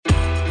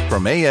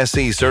From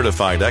ASE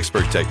certified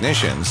expert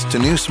technicians to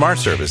new smart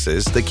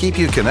services that keep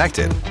you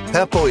connected,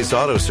 Pep Boys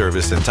Auto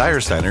Service and Tire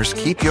Centers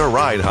keep your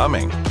ride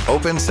humming.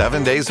 Open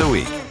 7 days a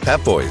week.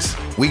 Pep Boys,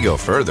 we go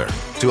further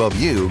to help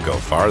you go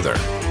farther.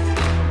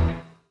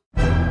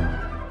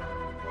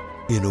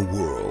 In a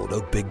world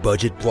of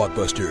big-budget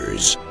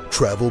blockbusters,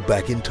 travel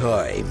back in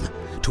time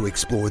to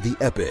explore the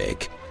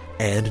epic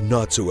and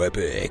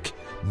not-so-epic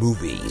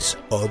movies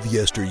of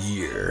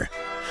yesteryear.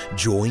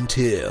 Join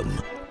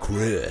Tim,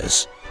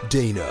 Chris,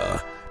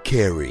 Dana,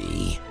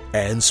 Carrie,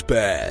 and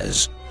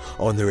Spaz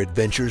on their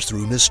adventures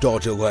through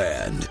Nostalgia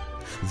Land.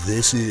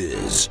 This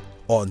is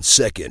On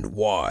Second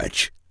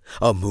Watch,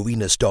 a movie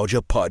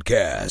nostalgia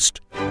podcast.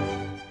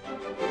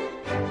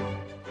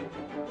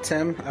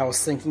 Tim, I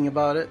was thinking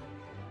about it.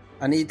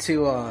 I need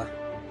to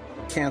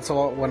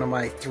cancel out one of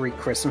my 3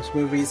 Christmas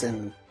movies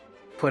and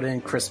put in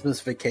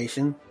Christmas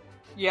Vacation.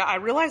 Yeah, I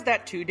realized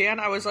that too, Dan.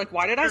 I was like,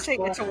 why did I say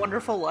It's a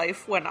Wonderful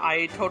Life when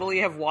I totally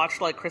have watched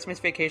like Christmas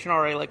Vacation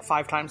already like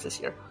 5 times this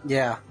year?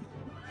 Yeah.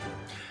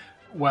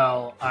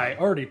 Well, I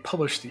already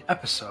published the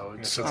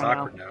episode, so it's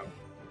awkward now.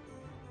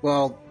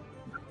 Well,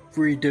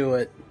 redo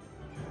it.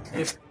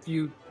 If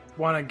you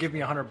want to give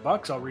me $100,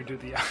 I'll redo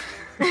the.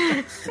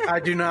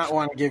 I do not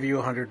want to give you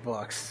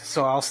 $100,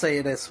 so I'll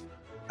say this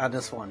on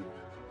this one: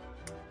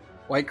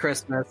 White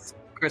Christmas,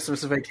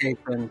 Christmas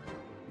Vacation,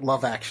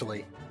 Love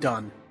Actually,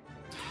 done.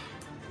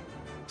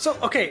 So,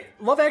 okay,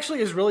 Love Actually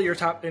is really your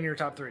top 3.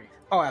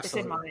 Oh, It's in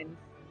absolutely. mine.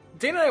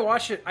 Dana and I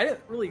watched it. I didn't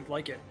really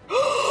like it.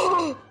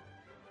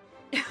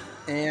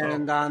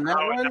 And on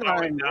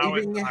that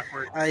one,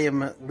 I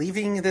am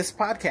leaving this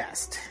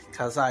podcast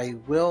because I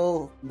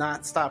will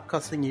not stop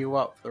cussing you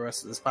up for the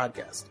rest of this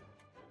podcast.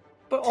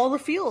 But all the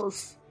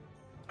feels.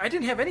 I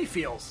didn't have any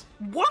feels.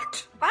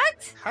 What?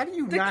 What? How do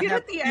you The not kid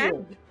have at the feels?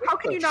 end. How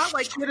can you not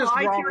like Shit is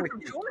cry wrong tears with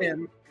of you, joy?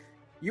 Tim?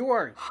 You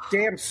are a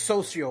damn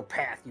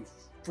sociopath, you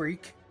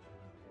freak.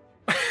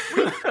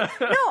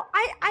 No,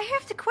 I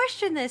have to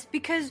question this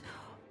because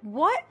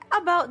what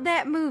about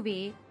that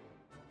movie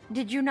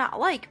did you not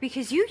like?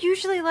 Because you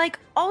usually like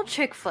all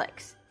chick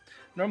flicks.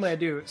 Normally I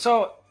do.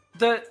 So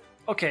the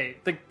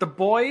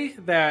boy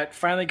that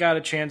finally got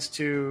a chance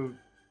to,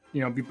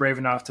 be brave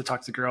enough to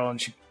talk to the girl, and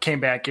she came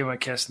back, gave him a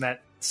kiss, and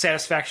that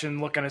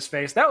satisfaction look on his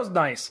face, that was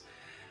nice.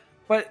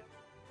 But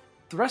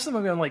the rest of the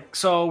movie, I'm like,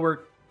 so we're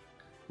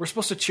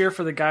supposed to cheer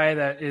for the guy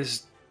that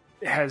has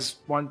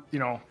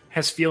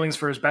feelings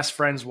for his best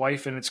friend's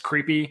wife, and it's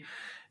creepy.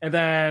 And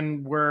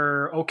then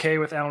we're okay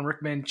with Alan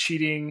Rickman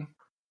cheating.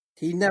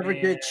 He never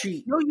did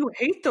cheat. No, you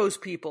hate those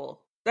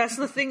people. That's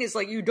the thing is,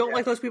 like, you don't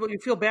like those people. You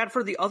feel bad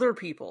for the other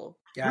people.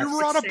 Yes. We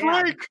were on a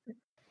break.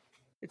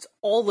 It's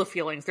all the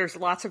feelings. There's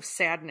lots of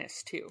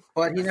sadness, too.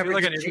 But he never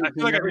did cheat. I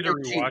feel like I need to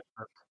rewatch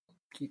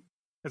it.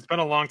 It's been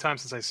a long time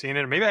since I've seen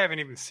it. Maybe I haven't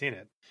even seen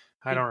it.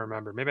 I don't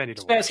remember. Maybe I need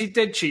to watch Yes, he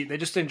did cheat. They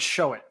just didn't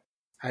show it.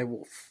 I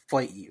will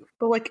fight you.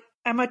 But, like,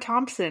 Emma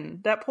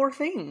Thompson, that poor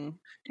thing.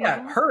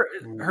 Yeah,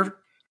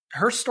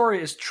 her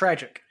story is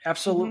tragic.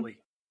 Absolutely.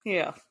 Mm-hmm.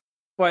 Yeah.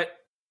 But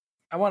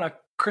I want a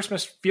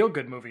Christmas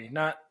feel-good movie,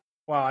 not,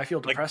 wow, I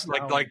feel depressed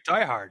now. Like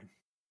Die Hard.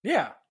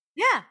 Yeah.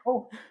 Yeah.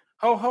 Oh,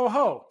 ho, ho,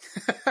 ho.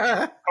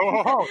 Ho,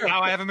 ho, ho.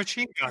 Now I have a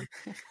machine gun.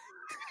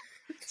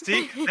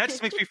 See? That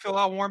just makes me feel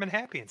all warm and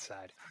happy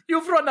inside.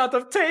 You've run out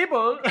of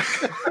table.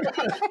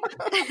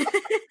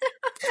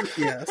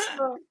 Yes.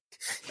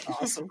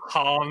 Awesome.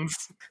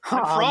 Hans.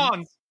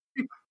 Franz.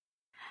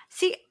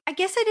 See, I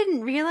guess I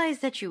didn't realize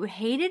that you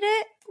hated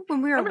it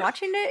when we were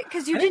watching it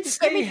because you I didn't didn't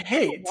say give me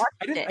hate.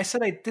 it. I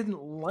said I didn't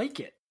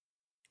like it.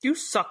 You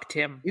sucked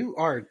him. You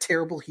are a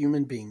terrible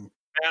human being.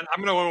 Man,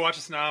 I'm going to watch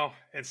this now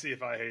and see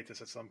if I hate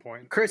this at some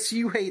point. Chris,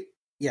 you hate...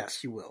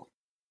 Yes, you will.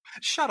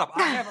 Shut up.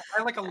 I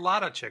like a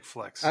lot of chick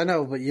flicks. I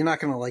know, but you're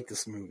not going to like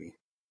this movie.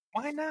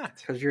 Why not?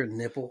 Because you're a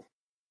nipple.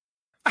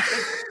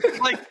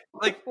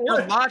 like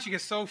your logic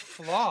is so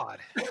flawed.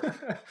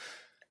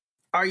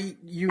 Are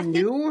you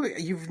new?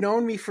 You've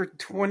known me for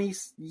 20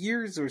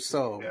 years or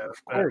so. Yeah,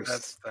 of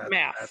course.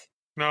 Math.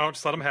 No,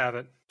 just let him have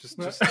it. Just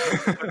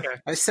okay.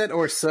 I said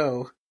or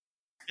so.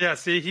 Yeah,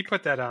 see, he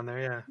put that on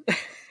there, yeah.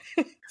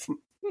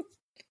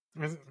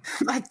 I'm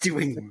not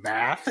doing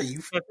math. Are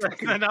you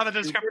now the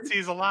discrepancy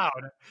is allowed.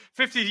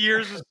 50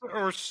 years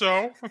or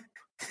so.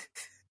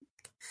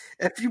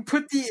 If you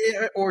put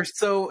the or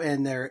so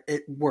in there,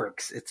 it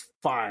works. It's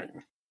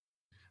fine.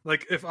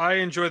 Like, if I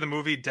enjoy the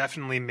movie,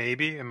 definitely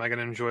maybe. Am I going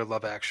to enjoy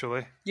Love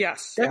Actually?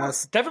 Yes.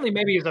 Definitely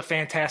maybe is a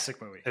fantastic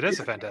movie. It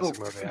is a fantastic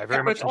movie. I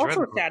very But much it's enjoy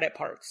also the movie. sad at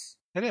parts.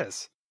 It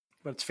is.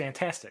 But it's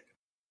fantastic.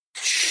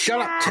 Shut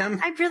up,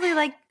 Tim. I really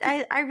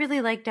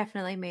like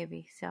Definitely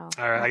Maybe. So All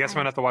right, I guess I'm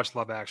going to have to watch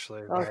Love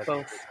Actually. Us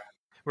both.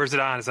 Where's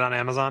it on? Is it on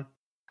Amazon?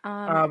 We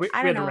I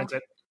had don't to know. rent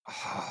it.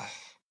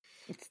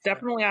 It's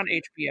definitely on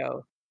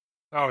HBO.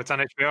 Oh, it's on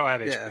HBO? I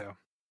have Yeah. HBO.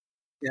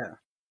 Yeah.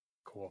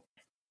 Cool.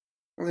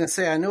 I'm going to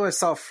say, I know I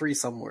saw Free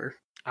somewhere.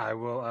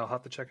 I'll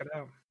have to check it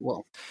out.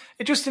 Well,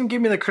 It just didn't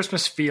give me the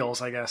Christmas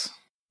feels, I guess.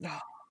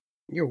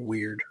 you're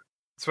weird.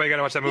 That's why you got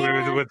to watch that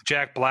movie with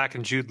Jack Black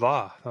and Jude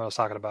Law that I was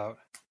talking about.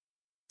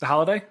 The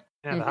Holiday?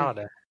 Yeah, The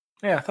Holiday.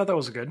 Yeah, I thought that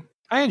was good.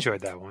 I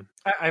enjoyed that one.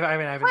 I mean,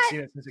 I haven't What?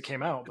 seen it since it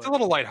came out, It's but a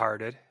little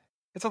lighthearted.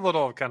 It's a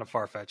little kind of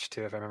far-fetched,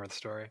 too, if I remember the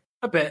story.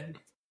 a bit.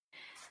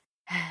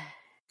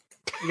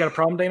 You got a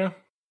problem, Dana?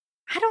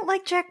 I don't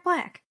like Jack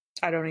Black.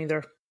 I don't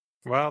either.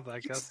 Well, I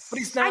guess... But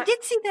he's I not.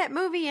 did see that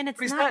movie, and it's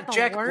But he's not not the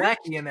Jack worst.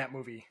 Blackie in that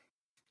movie.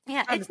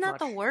 Yeah, Not it's as not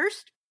the much.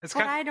 worst. It's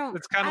But kind, I don't.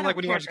 it's kind I of like don't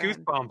when you watch care for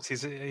him.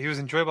 Goosebumps. He was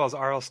enjoyable as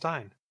R.L.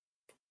 Stein.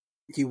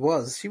 He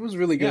was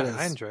really good. Yeah,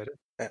 I as, enjoyed it.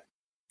 Yeah.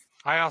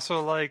 I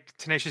also like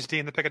Tenacious D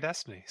and The Pick of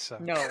Destiny. So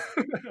No.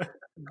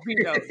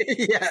 No.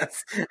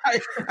 Yes,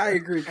 I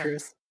agree,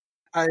 Chris.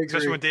 I agree.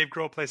 especially when Dave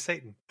Grohl plays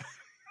Satan.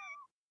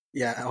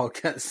 Yeah,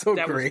 okay, so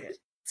That was great. good.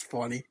 It's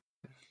funny.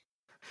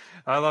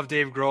 I love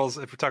Dave Grohl's.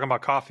 If we're talking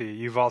about coffee,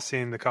 you've all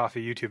seen the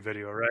coffee YouTube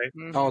video, right?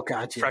 Mhm. Oh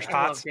god, yeah. Fresh I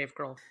pots. love Dave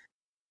Grohl.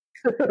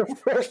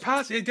 Fresh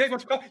pots. Yeah, Dave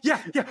wants to go.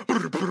 Yeah.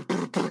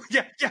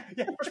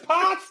 Fresh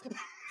pots.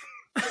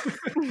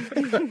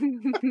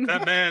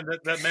 That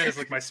man is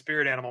like my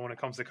spirit animal when it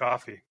comes to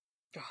coffee.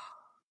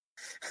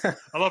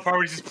 I love how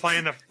he's just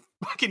playing the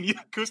fucking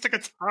acoustic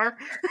guitar.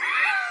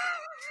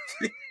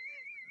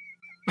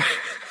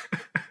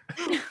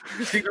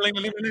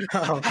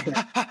 Oh,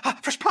 God.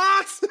 Fresh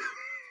pots.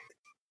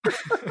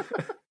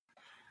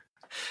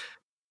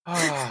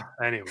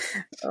 Anyway,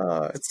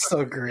 It's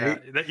so great.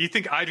 yeah, you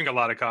think I drink a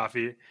lot of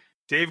coffee?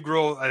 Dave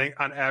Grohl, I think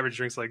on average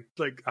drinks like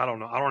I don't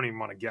know, I don't even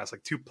want to guess,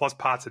 like 2+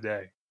 pots a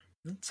day.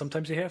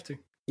 Sometimes you have to.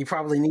 He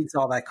probably needs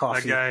all that That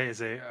coffee. guy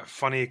is a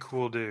funny,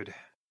 cool dude.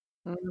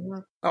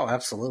 Oh,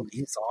 absolutely.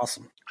 He's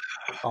awesome.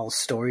 All the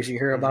stories you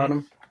hear about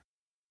him.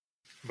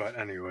 But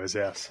anyways,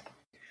 yes.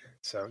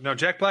 So no,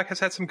 Jack Black has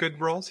had some good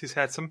roles. He's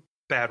had some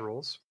bad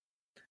roles.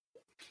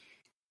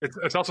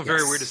 It's also very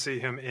Yes. weird to see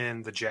him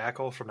in The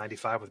Jackal from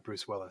 '95 with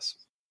Bruce Willis.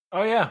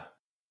 Oh yeah.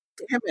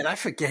 Damn it, I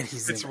forget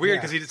he's It's in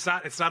weird yeah. because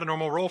it's not a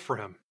normal role for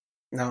him,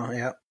 No,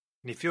 yeah.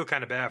 and you feel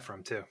kind of bad for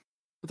him too.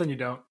 But then you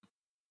don't.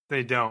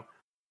 They don't.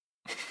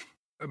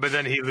 But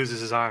then he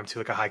loses his arm to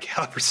like a high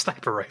caliber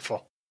sniper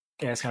rifle.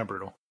 Yeah, it's kind of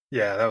brutal.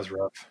 Yeah, that was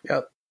rough.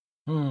 Yep.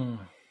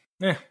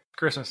 Yeah,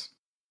 Christmas.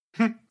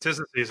 Tis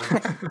the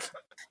season.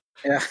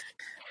 Yeah.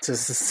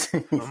 Just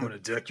I'm gonna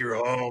deck your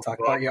home. talk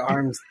about your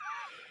arms.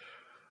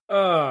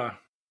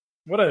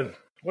 What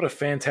a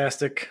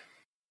fantastic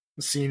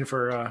scene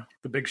for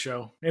the Big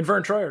Show and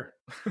Vern Troyer.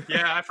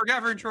 Yeah, I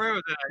forgot Vern Troyer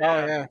was in it.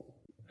 Oh yeah.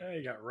 Yeah,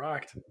 he got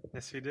rocked.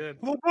 Yes, he did.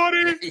 Little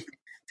buddy.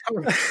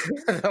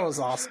 That was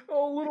awesome.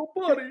 Oh, little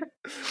buddy.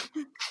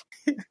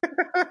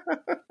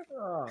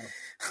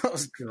 That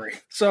was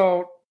great.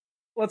 So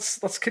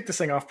let's kick this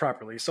thing off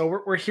properly.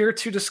 So we're here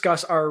to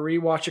discuss our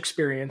rewatch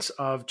experience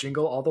of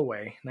Jingle All the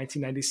Way,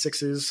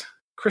 1996's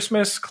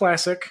Christmas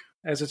classic,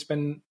 as it's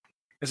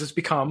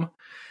become.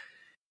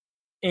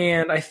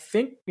 And I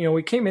think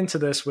we came into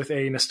this with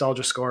a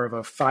nostalgia score of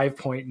a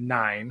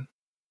 5.9,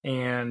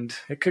 and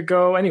it could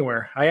go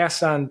anywhere. I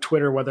asked on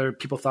Twitter whether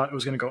people thought it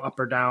was going to go up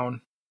or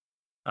down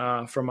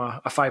from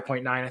a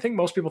 5.9. I think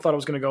most people thought it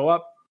was going to go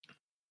up.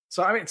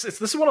 So I mean, this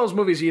is one of those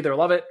movies you either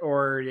love it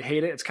or you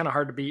hate it. It's kind of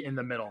hard to be in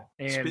the middle,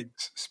 and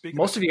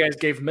most of you guys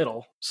gave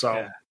middle. So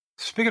yeah.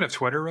 Speaking of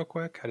Twitter, real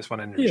quick, I just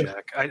want to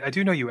interject. Yeah. I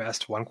do know you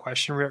asked one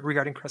question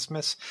regarding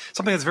Christmas,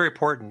 something that's very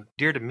important,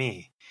 dear to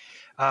me.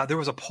 There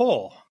was a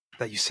poll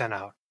that you sent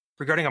out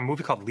regarding a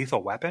movie called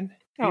Lethal Weapon.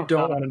 You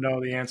don't want to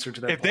know the answer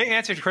to that. If they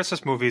answered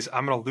Christmas movies,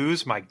 I'm going to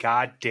lose my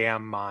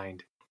goddamn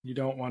mind. You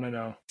don't want to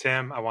know.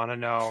 Tim, I want to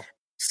know.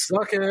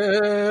 Suck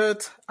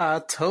it. I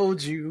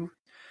told you.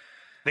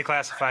 They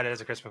classified it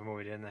as a Christmas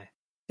movie, didn't they?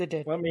 They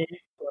did. Let me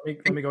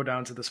go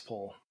down to this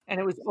poll. And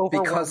it was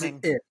overwhelming. Because it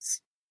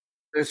is.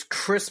 There's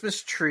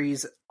Christmas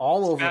trees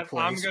all over the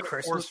place. I'm going to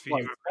Christmas force feed you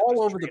lights a all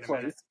Christmas over tree the in a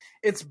minute. place.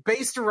 It's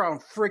based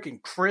around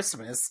freaking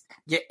Christmas,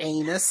 you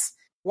anus.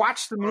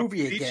 Watch the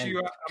movie again.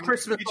 I'm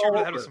Christmas beat you over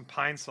all the head with over. some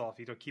Pine Sol if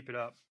you don't keep it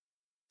up.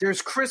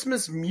 There's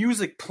Christmas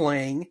music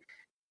playing.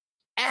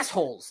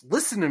 Assholes,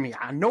 listen to me.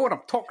 I know what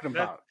I'm talking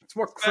about. It's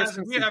more Christmas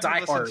If we than haven't Die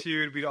listened Hard. to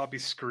you, we'd all be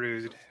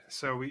screwed.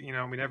 So we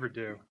never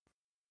do.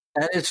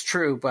 That is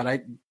true, but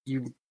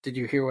did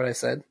you hear what I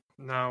said?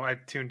 No, I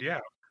tuned you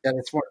out. That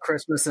it's more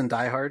Christmas than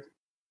Die Hard.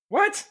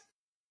 What?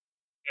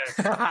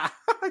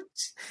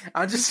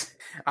 I'm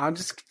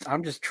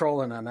just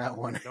trolling on that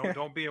one.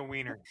 Don't be a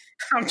wiener.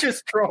 I'm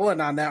just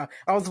trolling on that.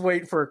 I was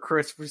waiting for a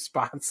crisp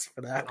response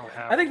for that.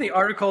 I think the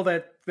article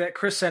that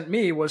Chris sent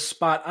me was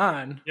spot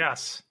on.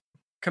 Yes,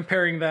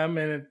 comparing them,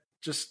 and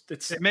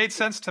it made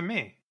sense to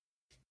me.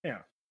 Yeah,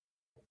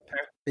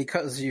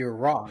 because you're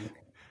wrong.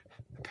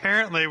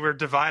 Apparently, we're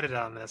divided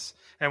on this,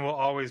 and will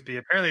always be.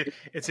 Apparently,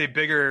 it's a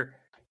bigger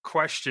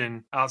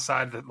question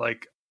outside that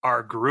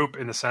our group,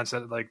 in the sense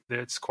that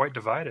it's quite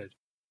divided.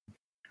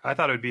 I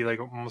thought it would be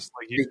almost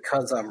like you,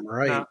 because I'm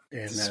right. No,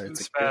 and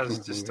it's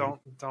Spaz, just don't.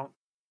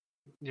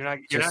 You're not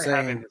Just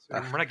having this.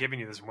 saying. We're not giving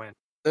you this win.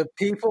 The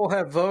people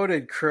have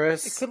voted,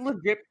 Chris. It could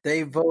legit.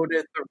 They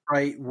voted the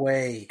right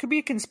way. It could be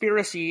a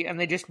conspiracy, and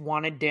they just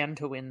wanted Dan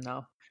to win,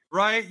 though.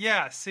 Right?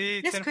 Yeah.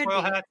 See, This could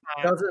tinfoil be. hat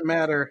time. Doesn't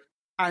matter.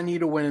 I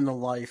need a win in the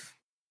life.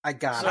 I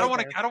got I it. don't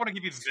want to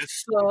give you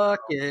this.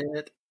 Suck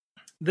it.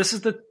 This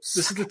is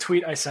the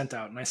tweet I sent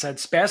out, and I said,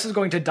 Spaz is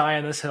going to die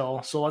on this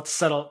hill, so let's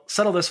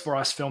settle this for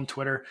us, film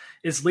Twitter.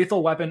 Is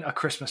Lethal Weapon a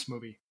Christmas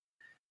movie?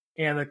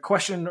 And the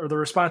question or the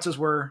responses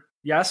were,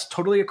 yes,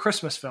 totally a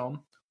Christmas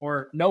film,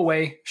 or no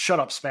way, shut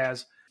up,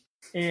 Spaz.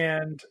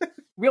 And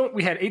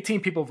we had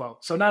 18 people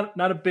vote, so not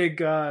a big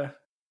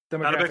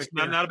demographic.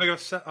 Not a big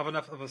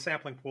enough of a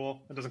sampling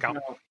pool. It doesn't count.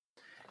 No.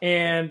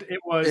 And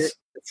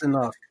it's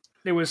enough.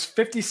 It was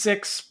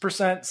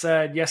 56%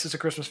 said yes, it's a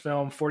Christmas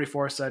film.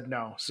 44 said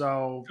no.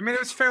 So I mean, it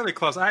was fairly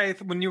close.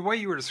 When the way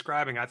you were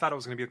describing, I thought it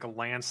was going to be like a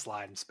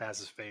landslide in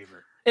Spaz's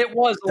favor. it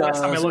was the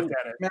last time I looked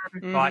at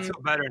it. Well, I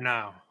feel better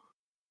now.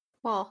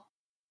 Well,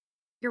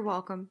 you're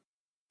welcome.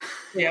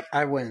 Yep,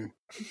 I win.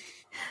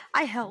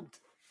 I helped.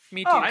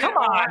 Me too. Oh, come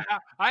on.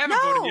 I haven't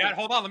No. voted yet.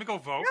 Hold on, let me go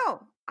vote.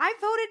 No, I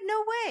voted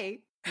no way.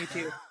 Me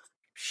too.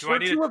 Do I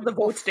need Two a, of the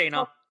votes,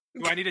 Dana.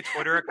 do I need a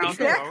Twitter account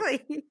to vote?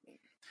 Exactly.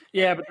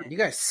 Yeah, but You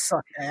guys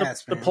suck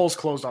ass, the man. polls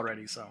closed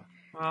already. So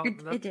Well,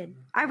 It did.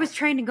 I was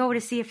trying to go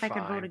to see if I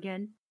could Fine. vote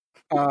again.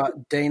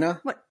 Dana.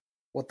 What?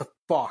 What the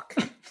fuck?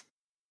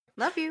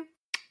 Love you.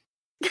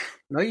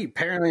 No, you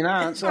apparently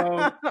not.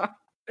 so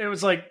it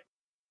was like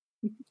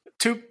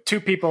two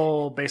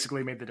people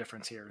basically made the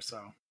difference here.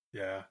 So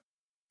Yeah.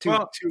 two.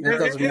 It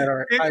doesn't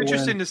matter. I win.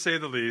 Interesting to say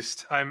the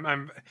least.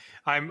 I'm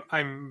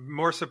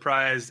more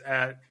surprised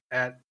at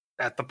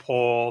the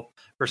poll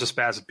versus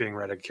Spaz being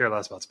right. I care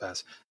less about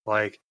Spaz.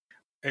 Like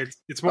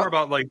it's more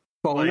about like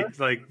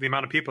the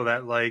amount of people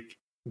that like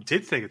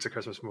did think it's a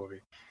Christmas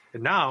movie.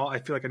 And now I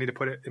feel like I need to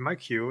put it in my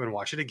queue and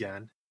watch it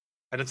again.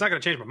 And it's not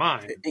going to change my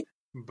mind.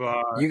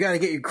 But You got to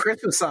get your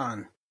Christmas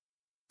on.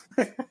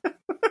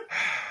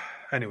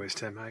 anyways,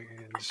 Tim,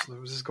 let's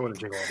just go in and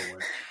jingle all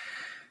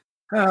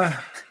the way.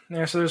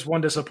 Yeah, so there's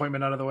one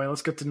disappointment out of the way.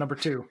 Let's get to number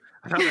 2.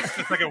 That's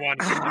the second one.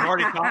 I'm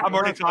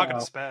already talking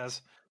to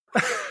Spaz.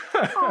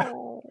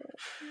 Oh.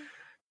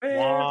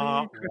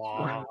 Wah,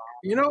 wah.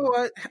 You know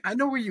what? I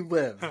know where you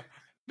live.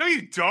 No,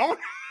 you don't.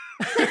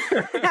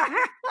 Yeah,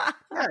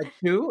 I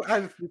do.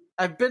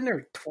 I've been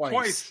there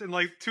Twice in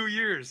like 2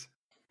 years.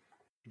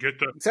 Get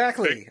the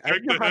Exactly. I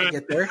know how to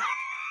get there.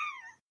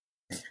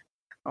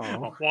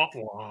 Oh, wah,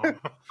 wah.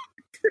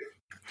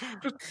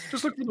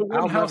 Just look for the one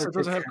I'll house never that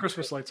doesn't get have there.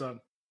 Christmas lights on.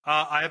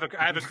 I have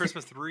a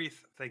Christmas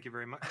wreath. Thank you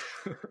very much.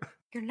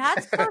 You're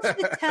not supposed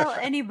to tell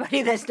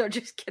anybody this. No,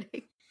 just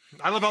kidding.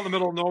 I live out in the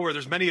middle of nowhere.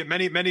 There's many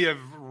of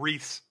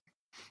wreaths.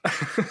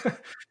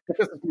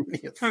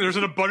 There's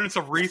an abundance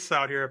of wreaths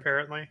out here,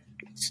 apparently.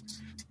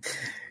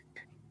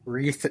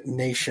 Wreath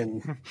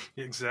Nation.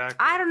 Exactly.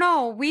 I don't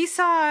know. We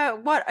saw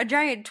a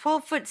giant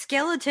 12-foot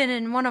skeleton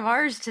in one of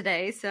ours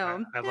today.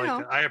 So I like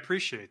that. I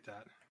appreciate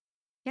that.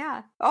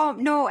 Yeah. Oh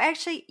no,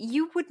 actually,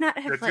 you would not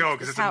have Let's liked go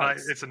because this it's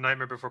house. it's a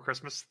Nightmare Before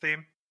Christmas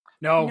theme.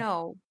 No,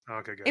 No,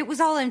 Okay, good. it was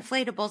all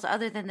inflatables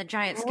other than the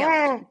giant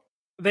skeleton.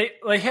 they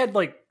had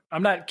like,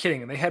 I'm not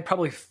kidding. They had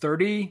probably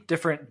 30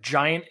 different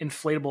giant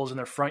inflatables in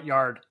their front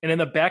yard, and in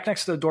the back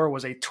next to the door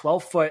was a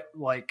 12-foot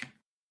like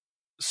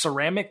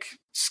ceramic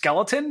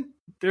skeleton.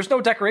 There's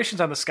no decorations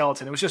on the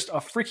skeleton. It was just a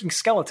freaking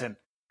skeleton.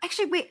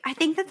 Actually, wait. I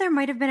think that there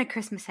might have been a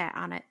Christmas hat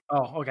on it.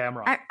 Oh, okay, I'm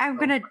wrong. I'm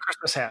gonna. A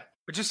Christmas hat.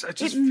 I just It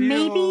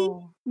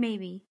feel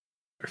maybe.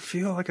 I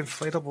feel like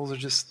inflatables are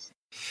just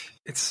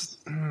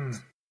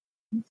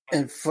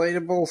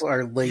Inflatables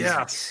are lazy.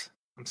 Yes.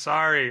 I'm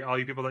sorry, all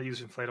you people that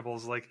use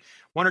inflatables. Like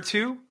 1 or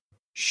 2,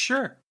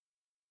 sure.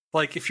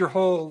 Like if your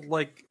whole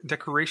like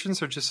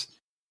decorations are just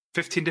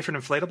 15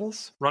 different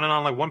inflatables running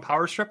on like one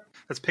power strip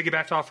that's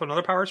piggybacked off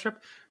another power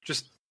strip,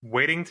 just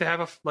waiting to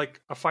have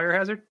a fire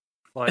hazard.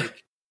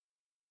 Like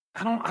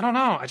I don't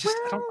know.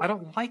 I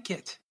don't like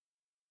it.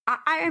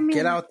 I mean,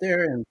 Get out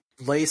there and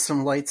lay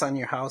some lights on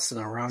your house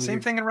and around Same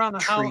your thing around the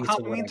trees or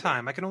Halloween whatever.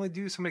 time. I can only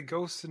do so many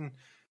ghosts and I need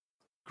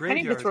to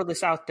graveyards. throw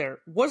this out there.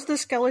 Was the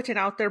skeleton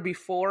out there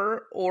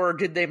before, or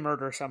did they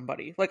murder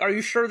somebody? Like, are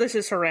you sure this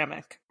is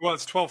ceramic? Well,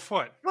 it's 12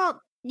 foot.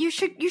 Well, you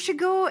should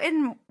go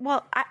and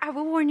I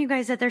will warn you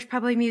guys that there's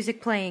probably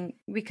music playing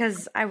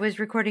because I was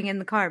recording in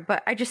the car,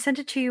 but I just sent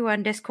it to you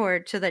on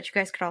Discord so that you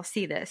guys could all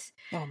see this.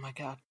 Oh my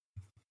god!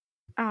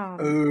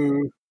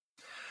 Ooh.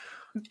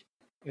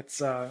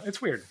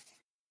 It's weird.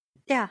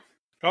 Yeah.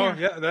 Oh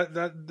yeah,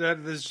 that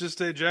is just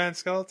a giant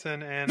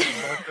skeleton and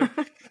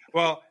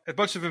a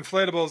bunch of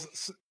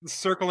inflatables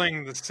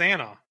circling the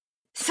Santa.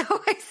 So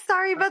I'm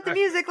sorry about the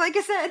music, like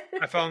I said.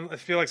 I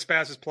feel like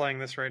Spaz is playing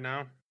this right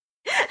now.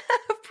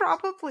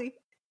 Probably.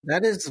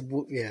 That is,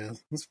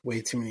 that's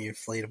way too many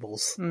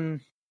inflatables. Hmm.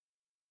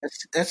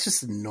 That's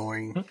just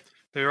annoying.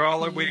 They were all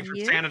like, waiting for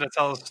Yeah. Santa to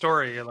tell a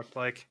story. It looked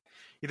like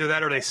either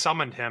that or they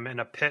summoned him in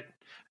a pit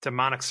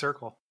demonic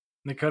circle.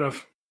 They could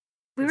have.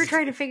 We were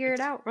trying to figure it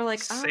out. We're like,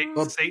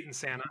 Satan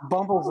Santa.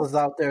 Bumbles is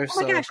out there,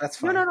 oh my so gosh. that's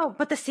fine. No.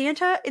 But the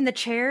Santa in the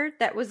chair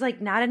that was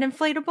like not an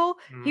inflatable,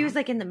 he was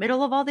like in the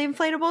middle of all the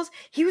inflatables.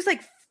 He was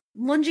like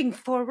lunging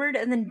forward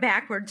and then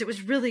backwards. It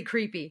was really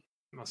creepy.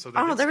 Oh, so I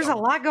don't know. There was a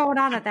lot going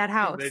on at that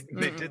house.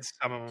 They did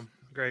summon him.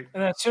 Great.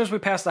 And then as soon as we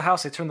passed the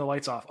house, they turned the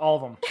lights off, all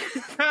of them.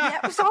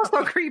 That was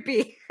also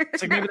creepy.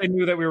 It's like maybe they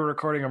knew that we were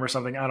recording them or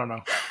something. I don't know.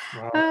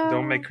 Well,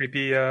 don't make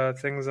creepy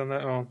things on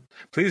that. Oh,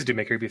 please do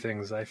make creepy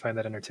things. I find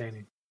that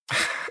entertaining.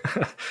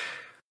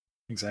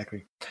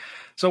 Exactly.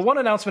 So one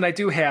announcement I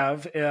do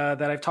have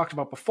that I've talked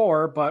about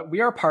before, but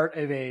we are part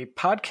of a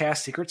podcast,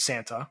 Secret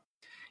Santa,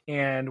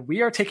 and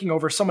we are taking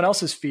over someone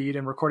else's feed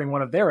and recording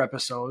one of their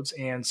episodes,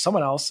 and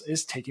someone else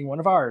is taking one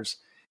of ours.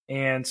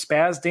 And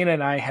Spaz, Dana,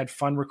 and I had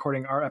fun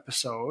recording our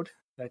episode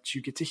that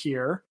you get to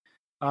hear.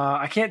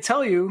 I can't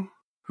tell you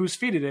whose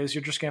feed it is.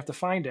 You're just going to have to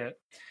find it.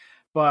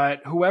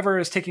 But whoever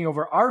is taking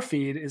over our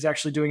feed is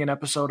actually doing an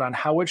episode on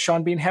How Would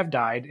Sean Bean Have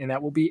Died, and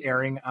that will be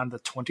airing on the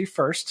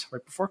 21st,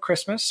 right before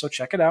Christmas, so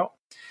check it out.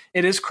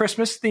 It is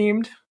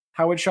Christmas-themed,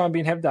 How Would Sean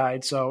Bean Have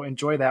Died, so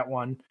enjoy that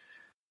one.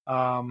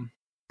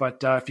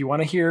 But if you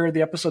want to hear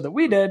the episode that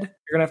we did,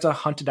 you're going to have to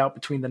hunt it out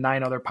between the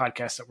 9 other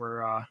podcasts that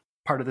were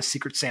part of the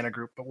Secret Santa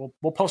group. But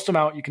we'll post them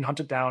out. You can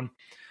hunt it down.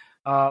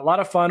 A lot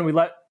of fun. We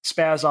let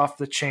Spaz off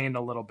the chain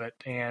a little bit,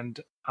 and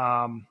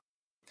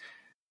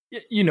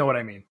you know what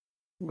I mean.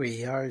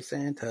 We are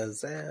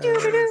Santa's elves.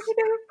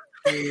 Doo-doo-doo-doo.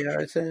 We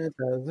are Santa's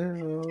elves.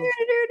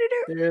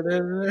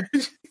 Doo-doo-doo-doo.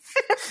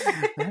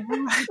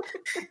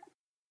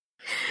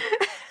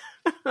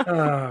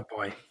 Oh,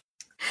 boy.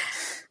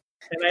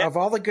 Of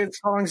all the good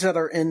songs that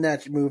are in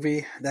that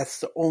movie,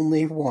 that's the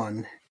only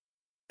one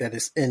that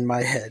is in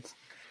my head.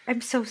 I'm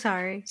so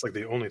sorry. It's like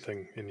the only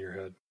thing in your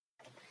head.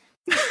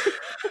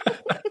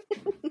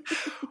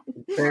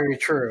 Very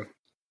true.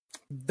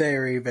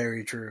 Very,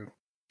 very true.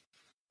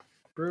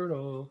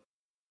 Brutal.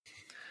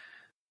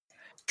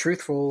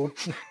 Truthful.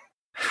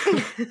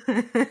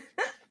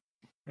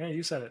 Yeah,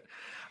 you said it.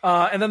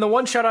 And then the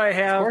one shout I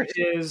have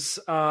is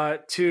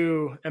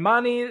to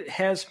Imani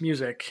Has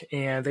Music,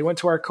 and they went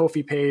to our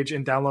Ko-fi page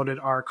and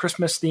downloaded our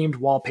Christmas-themed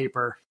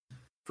wallpaper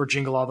for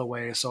Jingle All the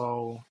Way.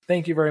 So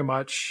thank you very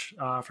much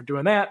for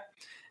doing that.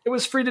 It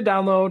was free to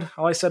download.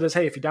 All I said is,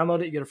 hey, if you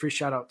download it, you get a free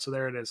shout-out. So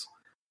there it is.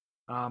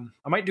 I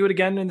might do it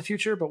again in the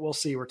future, but we'll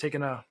see. We're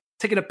taking a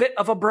bit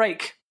of a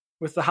break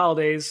with the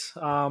holidays.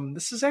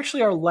 This is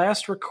actually our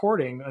last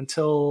recording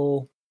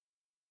until,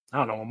 I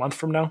don't know, a month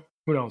from now.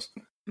 Who knows?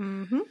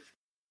 Mm-hmm.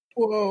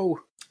 Whoa.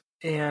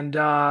 And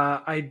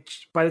by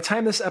the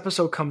time this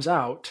episode comes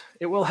out,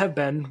 it will have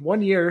been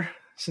 1 year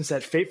since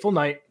that fateful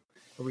night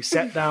where we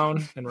sat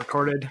down and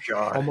recorded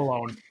Home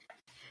Alone.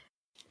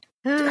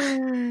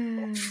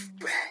 You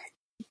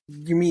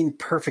mean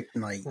perfect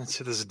night.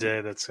 To this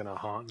day, that's going to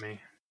haunt me.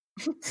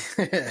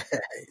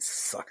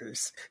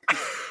 Suckers.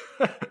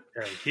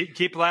 Yeah,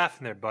 keep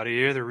laughing there, buddy.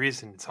 You're the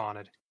reason it's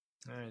haunted.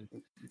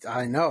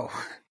 I know.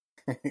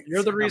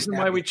 You're the reason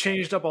why we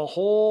changed up a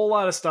whole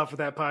lot of stuff with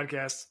that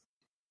podcast.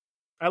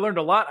 I learned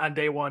a lot on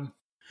day one.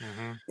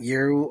 Mm-hmm.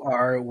 You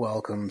are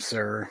welcome,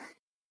 sir.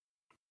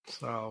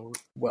 So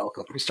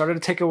welcome. We started to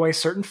take away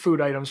certain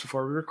food items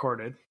before we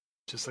recorded.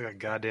 Just like a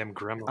goddamn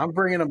gremlin. I'm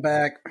bringing them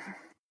back.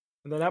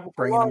 And then that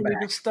we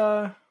just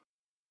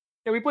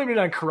we blamed it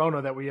on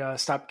Corona that we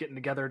stopped getting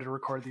together to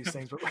record these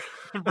things. But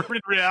in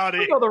reality,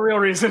 we know the real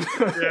reason.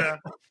 Yeah.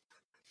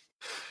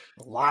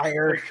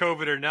 Liar.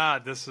 COVID or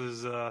not, this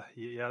is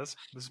this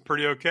is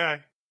pretty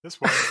okay.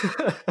 This one.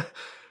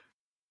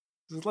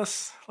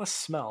 less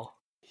smell.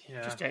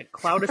 Yeah. Just a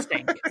cloud of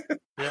stank.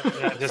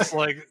 yeah, just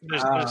like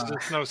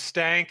there's no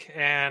stank,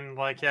 and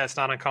like it's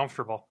not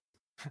uncomfortable.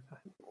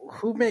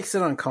 Who makes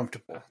it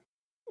uncomfortable?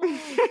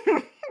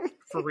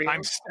 For real.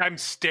 I'm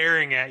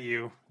staring at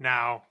you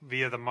now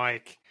via the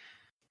mic.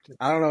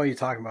 I don't know what you're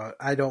talking about.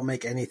 I don't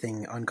make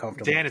anything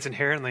uncomfortable. Dan, it's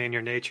inherently in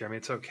your nature. I mean,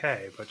 it's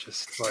okay, but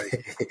just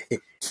like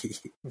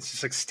it's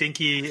just like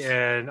stinky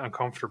and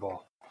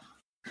uncomfortable.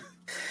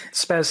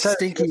 Spaz said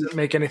he doesn't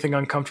make anything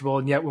uncomfortable,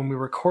 and yet when we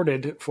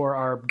recorded for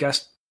our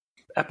guest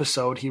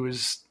episode, he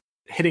was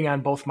hitting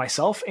on both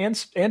myself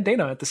and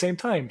Dana at the same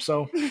time.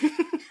 So,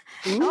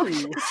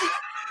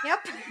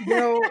 Yep.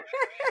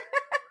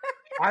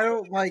 I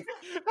don't like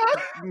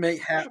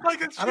make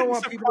like I don't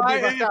want people to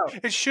be left out.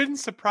 It shouldn't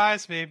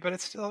surprise me, but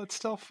it's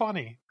still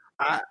funny.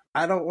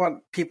 I don't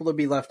want people to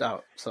be left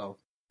out, so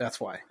that's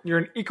why. You're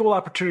an equal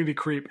opportunity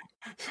creep.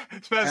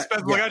 Spaz,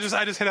 look, I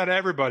just hit on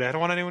everybody. I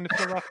don't want anyone to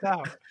feel left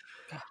out.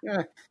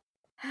 Yeah.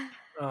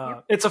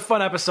 It's a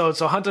fun episode,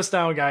 so hunt us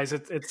down, guys.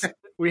 It's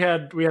we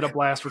had a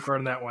blast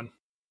recording that one.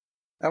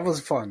 That was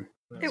fun.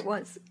 It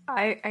was.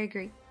 I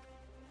agree.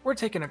 We're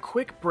taking a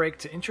quick break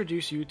to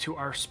introduce you to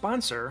our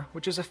sponsor,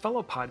 which is a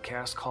fellow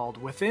podcast called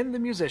Within the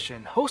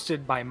Musician,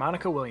 hosted by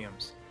Monica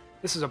Williams.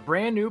 This is a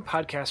brand new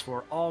podcast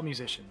for all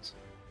musicians.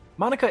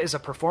 Monica is a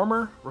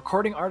performer,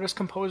 recording artist,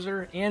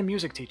 composer, and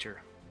music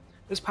teacher.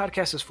 This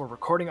podcast is for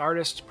recording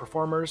artists,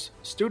 performers,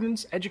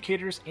 students,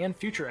 educators, and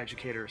future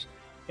educators,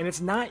 and it's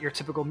not your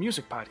typical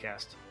music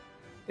podcast.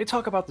 They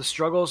talk about the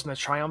struggles and the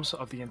triumphs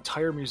of the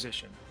entire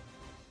musician.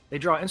 They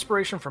draw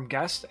inspiration from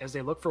guests as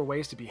they look for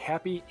ways to be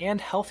happy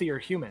and healthier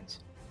humans.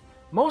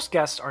 Most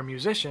guests are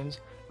musicians,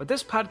 but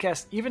this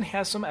podcast even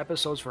has some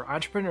episodes for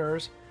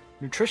entrepreneurs,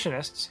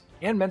 nutritionists,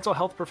 and mental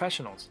health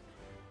professionals.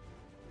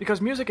 Because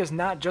music is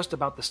not just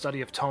about the study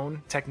of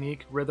tone,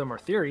 technique, rhythm, or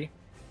theory.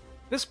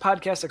 This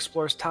podcast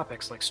explores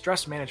topics like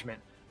stress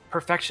management,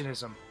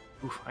 perfectionism,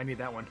 oof, I need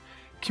that one,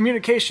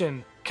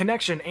 communication,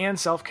 connection, and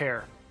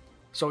self-care.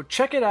 So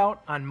check it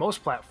out on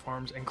most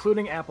platforms,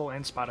 including Apple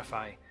and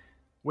Spotify.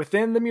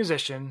 Within the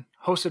Musician,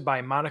 hosted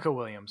by Monica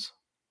Williams.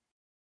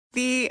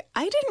 The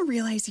 "I didn't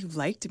realize you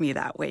liked me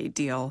that way"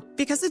 deal.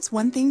 Because it's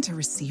one thing to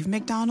receive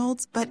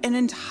McDonald's, but an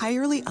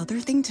entirely other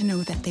thing to know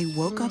that they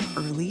woke up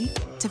early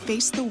to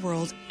face the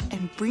world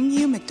and bring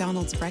you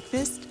McDonald's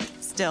breakfast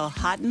still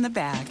hot in the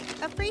bag.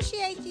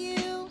 Appreciate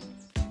you.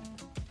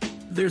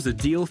 There's a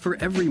deal for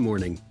every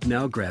morning.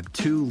 Now grab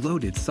 2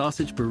 loaded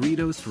sausage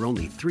burritos for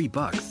only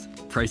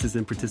 $3. Prices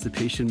and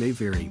participation may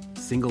vary.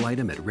 Single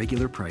item at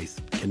regular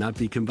price. Cannot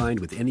be combined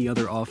with any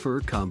other offer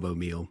or combo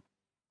meal.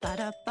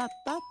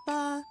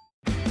 Ba-da-ba-ba-ba.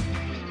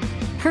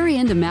 Hurry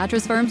into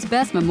Mattress Firm's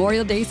best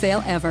Memorial Day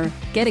sale ever.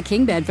 Get a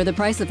king bed for the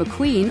price of a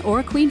queen or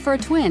a queen for a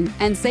twin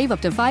and save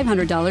up to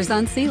 $500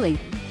 on Sealy.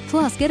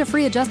 Plus, get a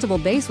free adjustable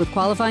base with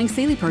qualifying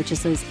Sealy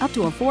purchases up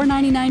to a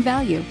 $499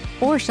 value.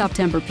 Or shop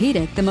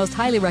Tempur-Pedic, the most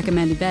highly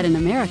recommended bed in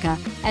America,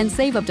 and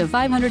save up to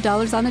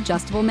 $500 on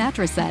adjustable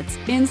mattress sets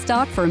in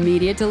stock for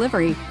immediate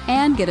delivery.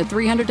 And get a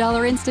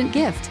 $300 instant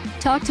gift.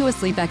 Talk to a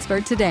sleep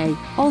expert today,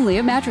 only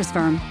at Mattress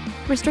Firm.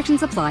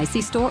 Restrictions apply.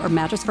 See store or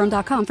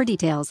mattressfirm.com for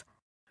details.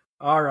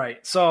 All right,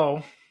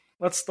 so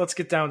let's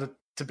get down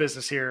to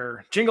business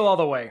here. Jingle All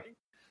the Way.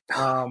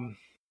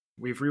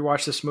 We've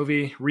rewatched this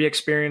movie,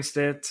 re-experienced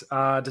it.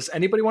 Does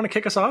anybody want to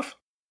kick us off?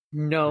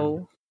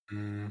 No.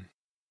 The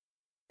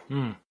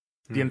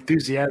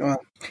enthusiasm.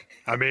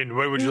 I mean,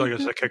 what would you like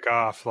us to kick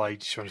off?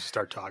 Like, just want to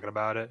start talking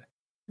about it?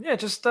 Yeah,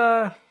 just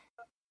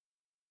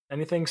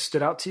anything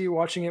stood out to you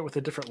watching it with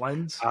a different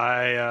lens?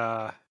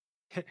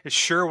 It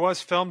sure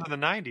was filmed in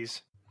the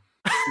 90s.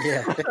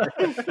 Yeah.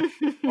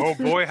 Oh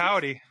boy,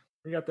 howdy.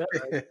 You got that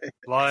right.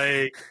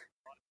 Like,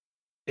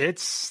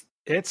 it's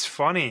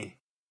funny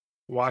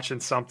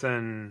watching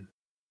something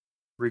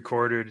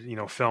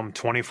recorded, filmed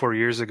 24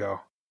 years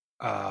ago.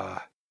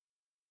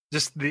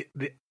 Just the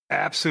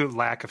absolute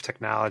lack of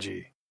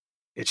technology.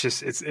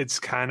 It's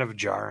kind of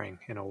jarring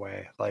in a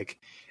way. Like,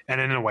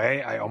 and in a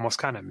way, I almost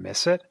kind of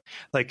miss it.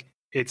 Like,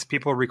 it's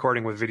people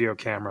recording with video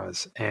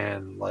cameras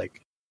and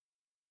like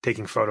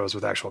taking photos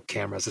with actual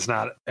cameras. It's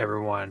not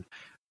everyone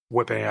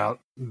whipping out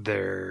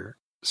their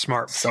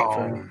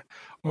smartphone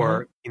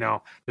or,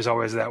 there's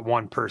always that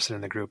one person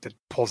in the group that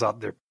pulls out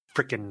their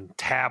freaking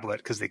tablet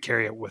because they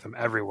carry it with them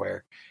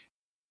everywhere.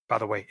 By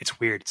the way, it's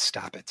weird.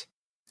 Stop it.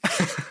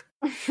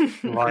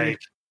 The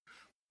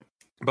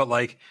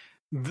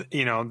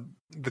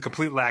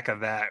complete lack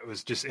of that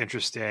was just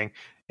interesting.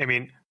 I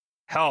mean,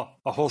 hell,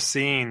 a whole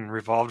scene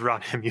revolved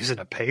around him using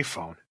a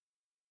payphone.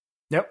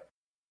 Yep.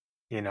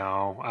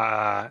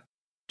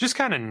 Just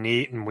kind of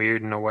neat and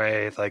weird in a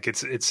way. Like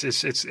it's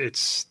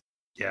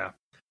yeah,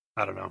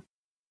 I don't know.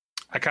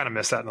 I kind of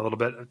miss that in a little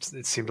bit.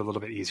 It seemed a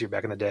little bit easier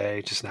back in the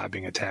day, just not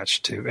being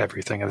attached to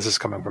everything. And this is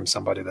coming from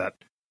somebody that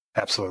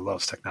absolutely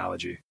loves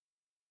technology.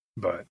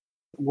 But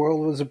the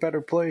world was a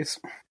better place.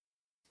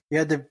 You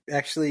had to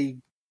actually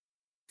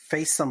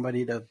face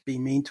somebody to be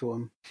mean to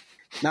them.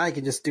 Now you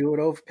can just do it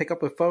over, pick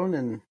up a phone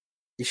and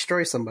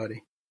destroy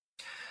somebody.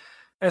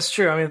 That's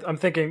true. I mean, I'm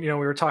thinking, we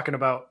were talking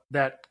about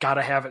that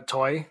gotta have it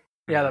toy.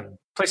 Yeah, the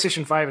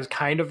PlayStation 5 is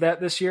kind of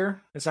that this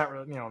year. It's not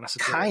really,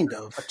 necessarily kind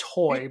of a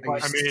toy,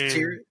 but I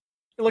mean,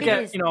 look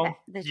at,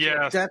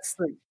 yeah, that's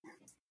the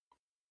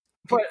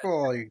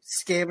people are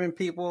scamming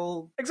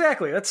people.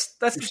 Exactly. That's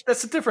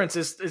the difference.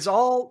 Is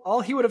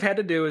all he would have had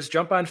to do is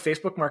jump on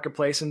Facebook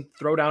Marketplace and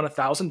throw down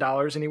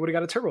 $1,000, and he would have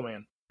got a Turbo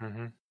Man.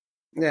 Mm-hmm.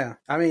 Yeah,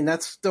 I mean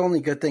that's the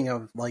only good thing I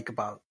like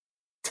about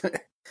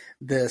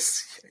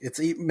this.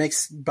 It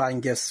makes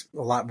buying gifts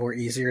a lot more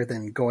easier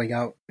than going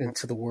out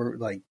into the world,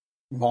 like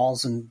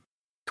malls and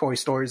toy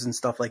stores and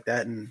stuff like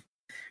that, and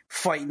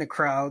fighting the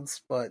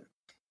crowds. But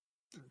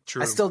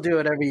true. I still do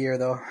it every year,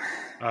 though.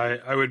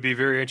 I would be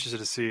very interested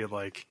to see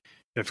like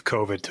if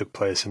COVID took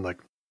place in like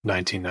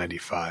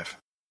 1995,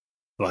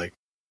 like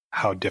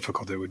how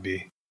difficult it would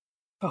be.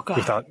 Oh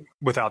God!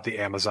 Without the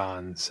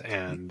Amazons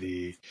and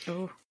the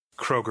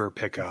Kroger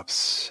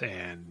pickups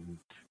and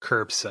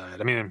curbside.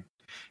 I mean,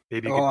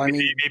 maybe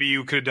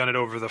you could have done it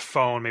over the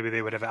phone. Maybe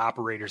they would have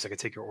operators that could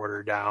take your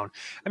order down.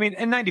 I mean,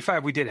 in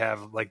 95 we did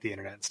have like the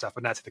internet and stuff,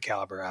 but not to the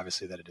caliber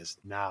obviously that it is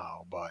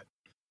now. But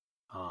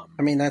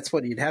I mean, that's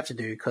what you'd have to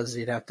do because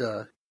you'd have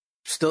to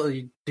still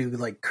do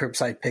like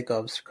curbside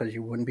pickups because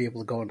you wouldn't be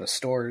able to go into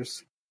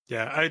stores.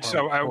 Yeah, I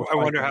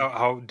wonder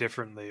how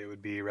differently it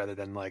would be rather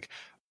than like,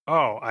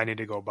 oh, I need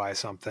to go buy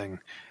something.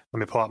 Let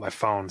me pull out my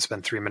phone,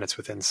 spend 3 minutes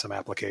within some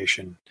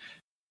application,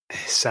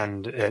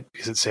 send it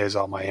because it saves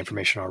all my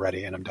information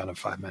already, and I'm done in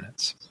 5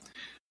 minutes.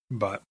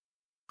 But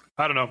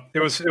I don't know. It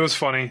was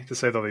funny to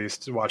say the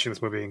least, watching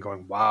this movie and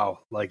going,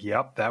 wow, like,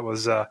 yep, that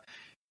was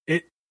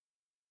it.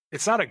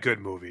 It's not a good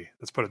movie.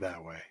 Let's put it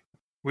that way.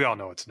 We all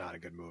know it's not a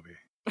good movie,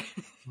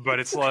 but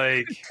it's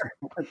like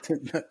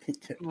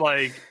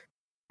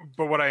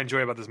But what I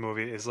enjoy about this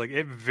movie is like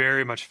it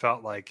very much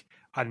felt like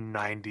a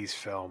 90s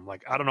film.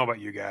 Like I don't know about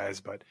you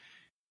guys, but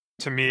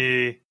to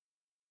me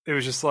it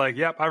was just like,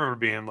 yep, I remember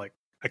being like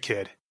a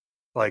kid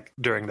like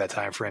during that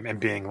time frame and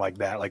being like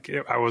that. Like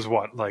I was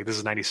what? Like this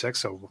is 96,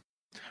 so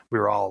we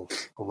were all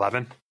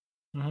 11.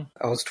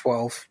 I was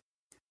 12.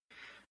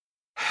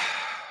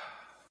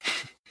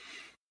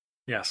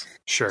 Yes.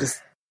 Sure.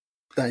 Just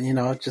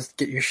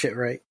get your shit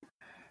right.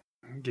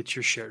 Get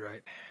your shit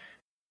right.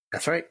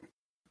 That's right.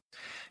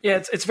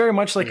 Yeah, it's very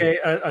much like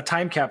a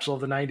time capsule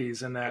of the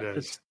 90s in that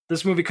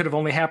this movie could have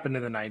only happened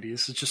in the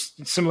 90s. It's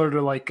just similar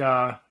to like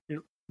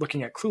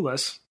looking at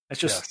Clueless. It's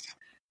just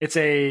it's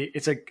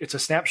a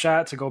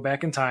snapshot to go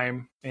back in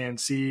time and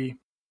see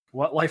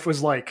what life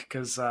was like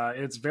because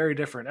it's very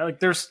different. Like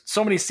there's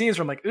so many scenes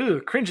where I'm like, ooh,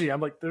 cringy.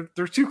 I'm like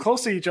they're too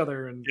close to each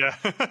other and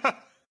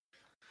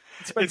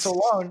it's been so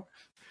long.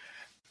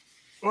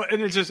 Well,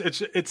 and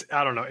it's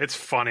I don't know. It's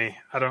funny.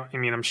 I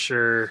mean, I'm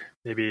sure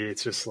maybe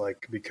it's just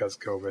like because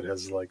COVID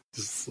has like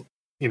just,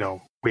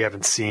 we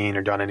haven't seen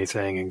or done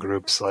anything in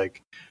groups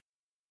like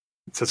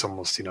it's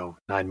almost,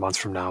 9 months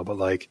from now. But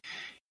like,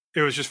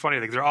 it was just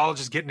funny. Like they're all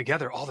just getting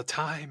together all the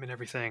time and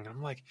everything.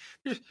 I'm like,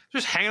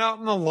 just hanging out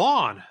on the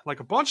lawn, like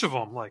a bunch of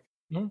them. Like,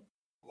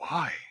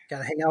 why?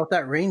 Gotta hang out with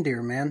that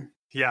reindeer, man.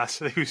 Yes,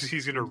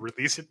 he's going to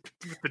release it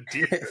with the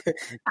deer,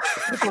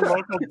 the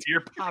local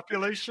deer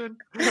population.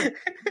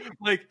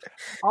 Like,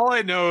 all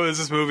I know is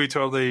this movie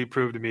totally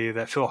proved to me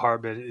that Phil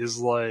Hartman is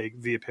like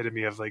the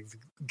epitome of like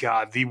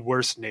God, the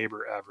worst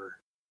neighbor ever.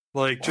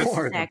 Like, just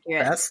or the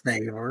best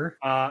neighbor.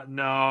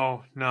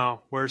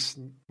 No, worst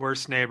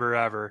neighbor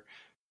ever.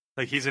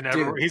 Like he's in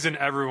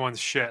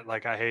everyone's shit.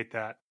 Like I hate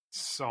that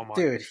so much.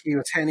 Dude, he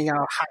was handing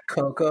out hot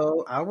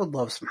cocoa. I would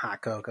love some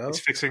hot cocoa. He's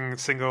fixing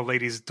single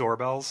ladies'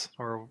 doorbells.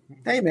 Or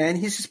hey, man,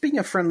 he's just being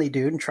a friendly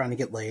dude and trying to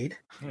get laid.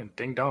 Yeah,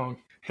 ding dong.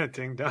 Yeah,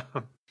 ding dong.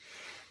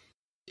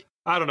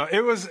 I don't know.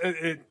 It was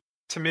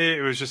to me.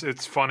 It was just.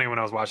 It's funny when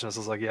I was watching this. I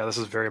was like, yeah, this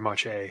is very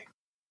much a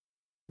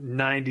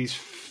 90s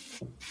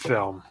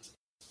film.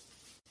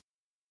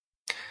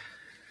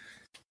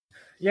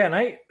 Yeah,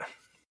 and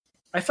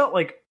I felt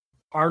like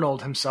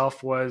Arnold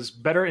himself was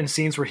better in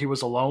scenes where he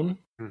was alone.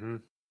 Mm-hmm.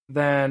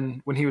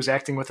 Than when he was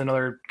acting with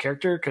another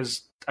character,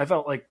 because I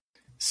felt like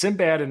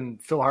Sinbad and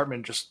Phil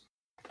Hartman just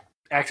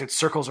acted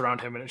circles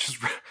around him, and it just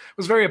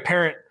was very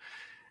apparent,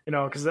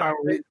 because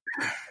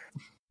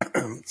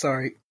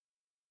sorry.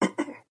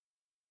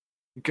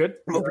 You good?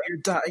 I'm over here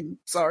dying.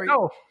 Sorry.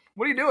 No.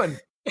 What are you doing?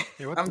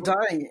 Hey, I'm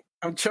dying.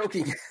 I'm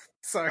choking.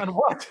 Sorry. On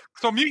what?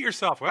 So mute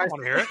yourself. We don't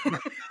want to hear it.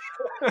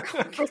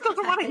 Chris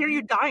doesn't want to hear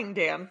you dying,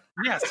 Dan.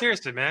 Yeah,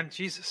 seriously, man.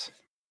 Jesus.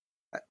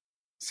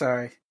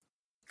 Sorry.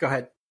 Go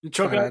ahead. You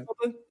choking on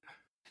something?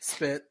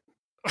 Spit.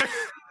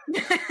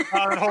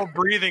 That whole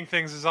breathing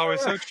things is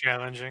always so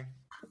challenging.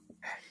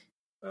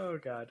 Oh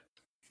God.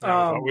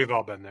 We've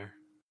all been there.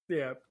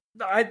 Yeah.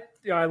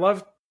 I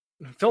love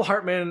Phil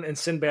Hartman and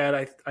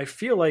Sinbad. I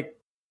feel like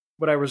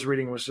what I was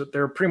reading was that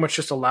they're pretty much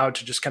just allowed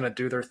to just kind of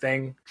do their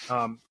thing,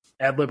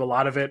 ad-lib a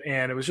lot of it,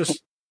 and it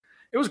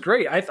was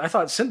great. I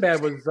thought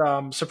Sinbad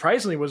was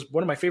surprisingly was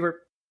one of my favorite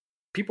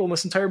people in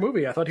this entire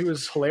movie. I thought he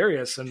was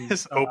hilarious, and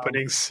his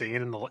opening scene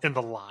in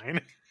the line.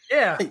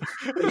 Yeah, he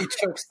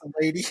chokes the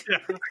lady.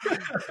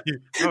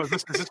 Yeah. Is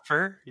this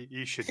fur?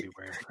 You should be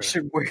wearing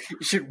fur. You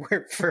should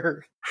wear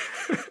fur.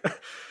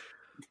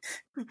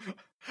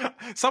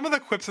 Some of the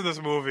quips in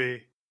this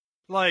movie,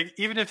 like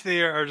even if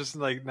they are just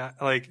like not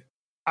like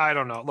I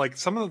don't know, like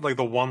some of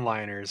the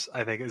one-liners,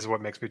 I think is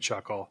what makes me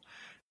chuckle.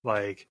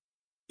 Like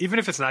even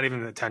if it's not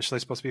even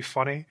intentionally supposed to be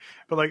funny,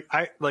 but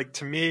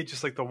to me,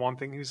 just like the one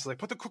thing he's like,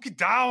 put the cookie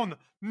down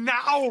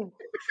now.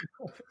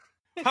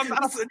 I'm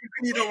not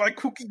my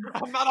cookie.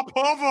 I'm not a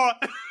pervert.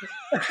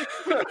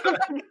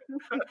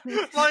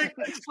 like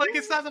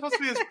it's not supposed to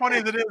be as funny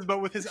as it is,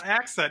 but with his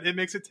accent, it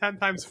makes it 10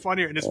 times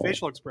funnier in his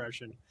facial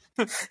expression.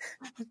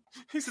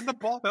 He's in the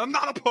ball. I'm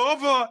not a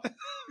pervert.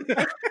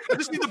 I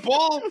just need the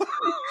ball.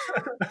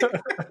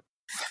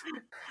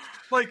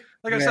 Like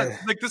I said,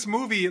 like this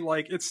movie,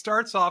 like it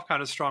starts off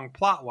kind of strong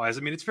plot wise.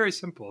 I mean, it's very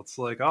simple. It's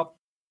like,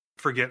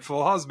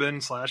 forgetful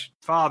husband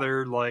 /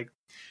 father, like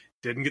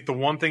didn't get the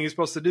one thing he's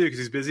supposed to do because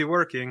he's busy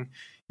working,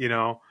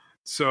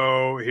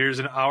 So here's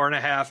an hour and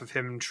a half of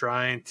him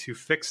trying to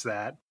fix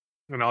that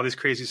and all these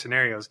crazy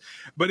scenarios.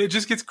 But it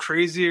just gets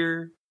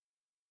crazier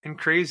and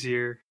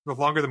crazier the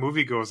longer the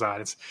movie goes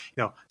on. It's,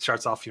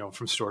 starts off,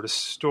 from store to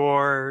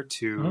store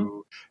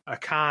to a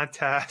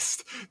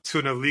contest to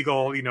an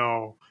illegal,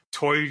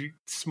 toy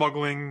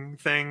smuggling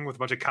thing with a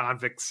bunch of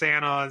convict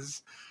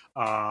Santas,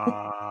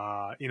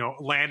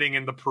 landing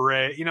in the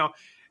parade,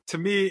 to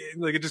me,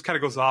 like, it just kind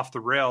of goes off the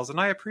rails. And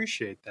I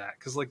appreciate that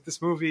because, like,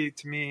 this movie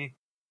to me,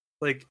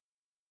 like,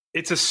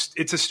 it's a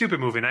stupid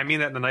movie. And I mean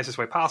that in the nicest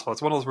way possible.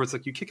 It's one of those where it's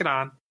like you kick it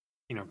on,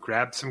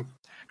 grab some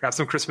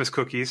Christmas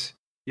cookies.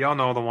 You all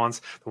know the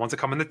ones that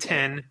come in the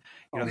tin,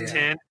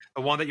 tin,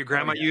 the one that your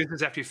grandma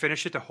uses after you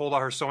finish it to hold all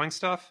her sewing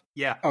stuff.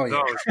 Yeah. Oh,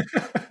 those.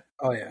 yeah.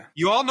 Oh yeah.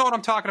 You all know what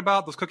I'm talking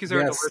about. Those cookies are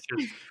Yes.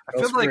 delicious. I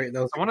Those feel like great.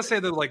 Those I want to say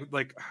they're like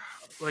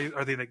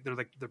are they like they're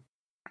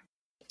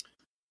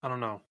I don't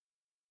know.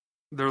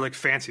 They're like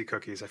fancy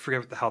cookies. I forget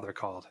what the hell they're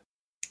called.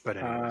 But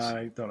anyways,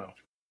 I don't know,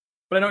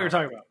 but I know what you're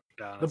talking about.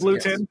 Yeah, The blue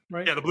yes. tin,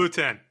 right? yeah, the blue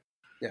tin.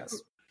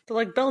 Yes. They're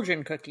like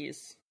Belgian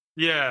cookies.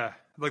 Yeah,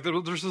 like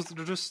they're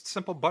just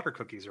simple butter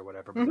cookies or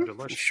whatever, but they're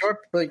delicious. Short,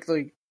 like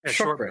Yeah,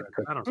 shortbread.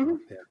 I don't know.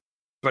 Yeah.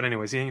 But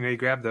anyways, you know, you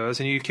grab those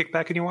and you kick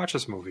back and you watch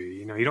this movie.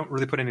 You know, you don't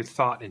really put any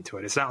thought into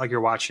it. It's not like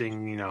you're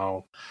watching, you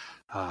know,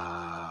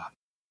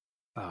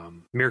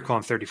 Miracle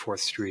on 34th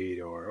Street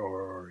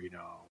or you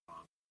know,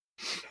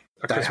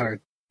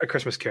 a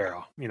Christmas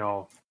Carol. You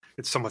know,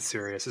 it's somewhat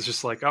serious. It's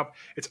just like,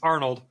 it's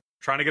Arnold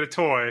trying to get a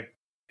toy,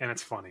 and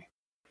it's funny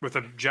with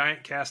a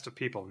giant cast of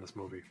people in this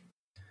movie.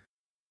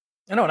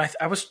 I know, and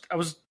I was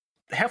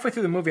halfway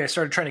through the movie. I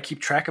started trying to keep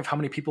track of how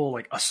many people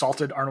like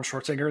assaulted Arnold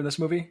Schwarzenegger in this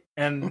movie,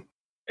 and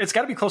it's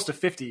got to be close to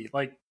 50.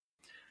 Like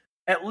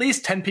at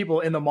least 10 people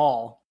in the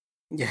mall,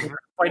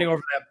 fighting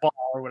over that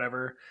ball or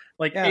whatever.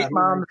 Like 8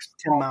 moms,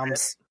 10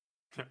 moms.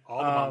 All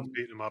the moms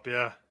beating him up.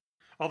 Yeah,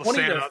 all the 20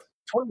 Santa.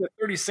 20 to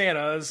 30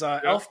 Santas.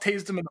 Elf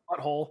tased him in the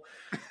butthole.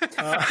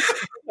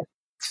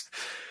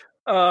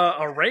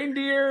 A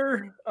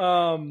reindeer.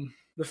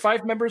 The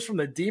 5 members from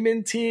the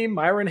demon team.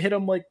 Myron hit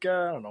him like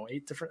I don't know,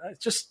 8 different.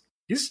 It's just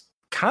he's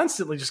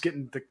constantly just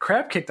getting the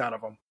crap kicked out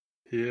of him.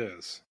 He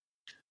is,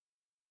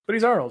 but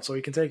he's Arnold, so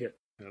he can take it.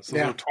 Yeah,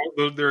 so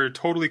they're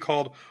totally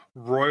called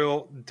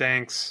Royal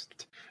Danks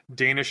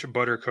Danish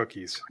butter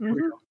cookies.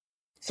 Mm-hmm.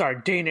 Sorry,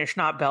 Danish,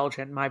 not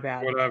Belgian. My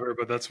bad. Whatever,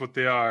 but that's what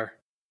they are.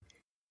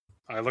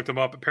 I looked them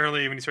up.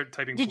 Apparently, when you start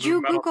typing, Did blue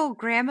you metal, Google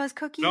Grandma's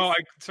cookies? No, I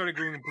started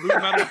googling blue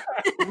metal,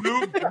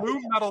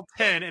 blue metal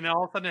tin, and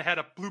all of a sudden it had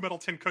a blue metal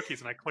tin cookies,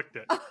 and I clicked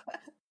it.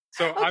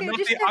 So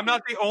Okay, I'm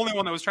not the only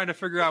one that was trying to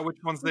figure out which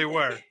ones they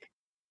were.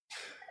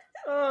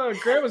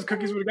 Grandma's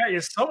cookies would have got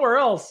you somewhere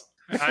else.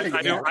 I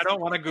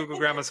don't want to Google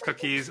Grandma's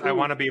cookies. I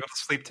want to be able to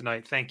sleep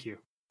tonight. Thank you.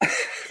 I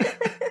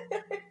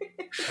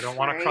don't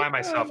want to cry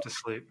myself to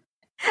sleep.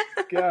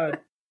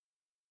 God.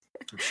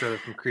 I'm sure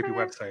there's some creepy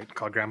website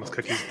called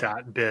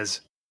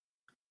grandmascookies.biz.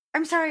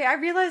 I'm sorry. I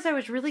realized I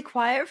was really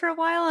quiet for a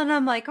while, and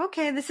I'm like,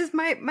 okay, this is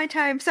my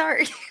time.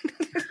 Sorry.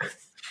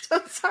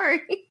 So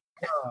sorry.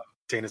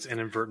 Dana's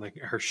inadvertently,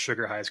 her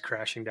sugar high is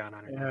crashing down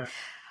on her. Yeah.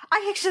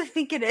 I actually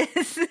think it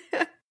is.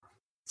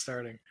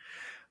 Starting.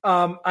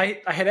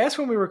 I had asked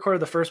when we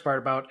recorded the first part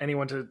about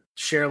anyone to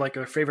share like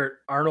a favorite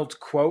Arnold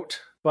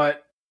quote,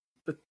 but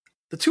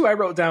the 2 I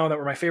wrote down that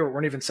were my favorite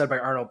weren't even said by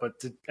Arnold. But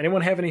did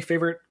anyone have any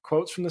favorite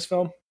quotes from this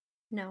film?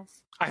 No.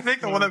 I think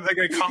the one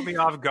that caught me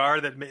off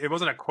guard, that it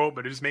wasn't a quote,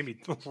 but it just made me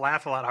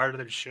laugh a lot harder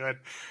than it should,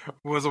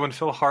 was when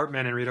Phil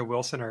Hartman and Rita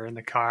Wilson are in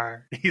the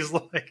car. He's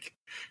like,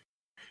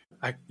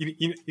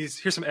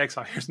 here's some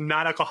eggnog. Here's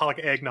non-alcoholic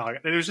eggnog.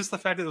 And it was just the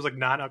fact that it was like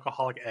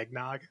non-alcoholic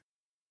eggnog.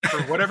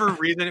 For whatever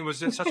reason, it was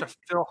just such a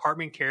Phil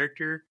Hartman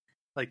character,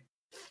 like,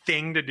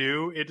 thing to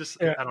do. It just,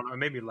 I don't know, it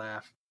made me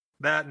laugh.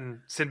 That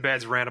and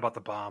Sinbad's rant about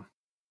the bomb.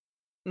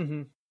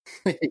 Mm-hmm.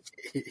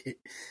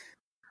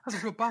 That's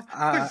a real bomb.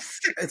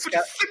 It's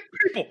got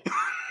people.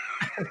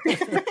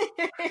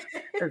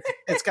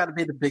 it's got to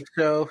be the Big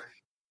Show.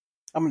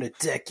 I'm gonna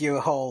deck your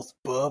holes,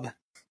 bub.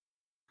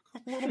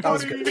 That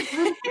was good.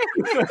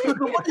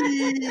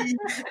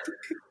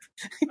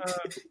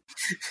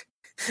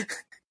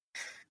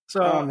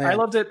 So I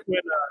loved it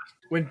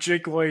when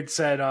Jake Lloyd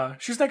said,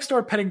 "She's next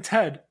door petting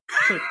Ted."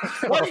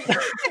 Like,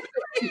 what?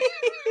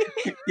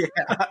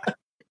 Yeah.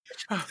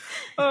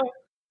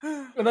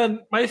 And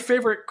then my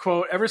favorite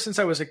quote ever since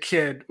I was a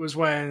kid was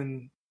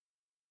when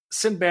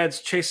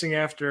Sinbad's chasing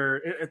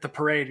after at the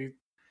parade.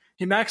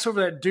 He knocks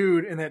over that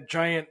dude in that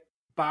giant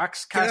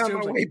box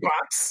costume.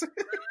 Box.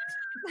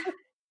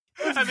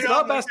 And they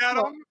all look at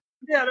him.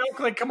 Yeah, they all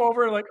like come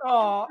over and like,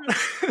 oh.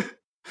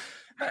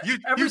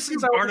 You see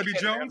Barnaby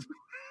Jones?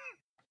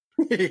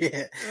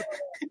 Yeah.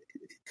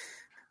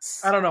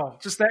 I don't know.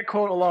 Just that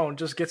quote alone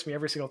just gets me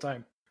every single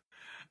time.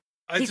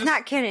 He's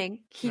not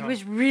kidding. He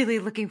was really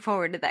looking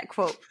forward to that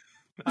quote.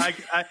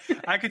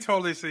 I could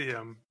totally see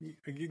him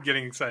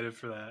getting excited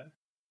for that.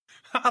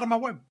 Out of my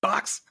way,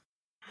 box.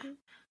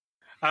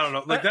 I don't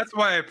know. Like, that's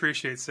why I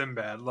appreciate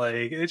Sinbad.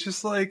 Like, it's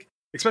just like,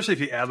 especially if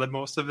he ad-libbed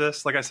most of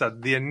this. Like I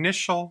said, the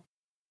initial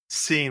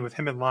scene with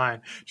him in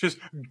line, just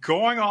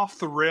going off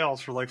the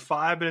rails for like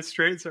 5 minutes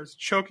straight, starts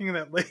choking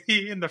that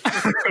lady in the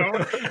fur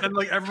coat, and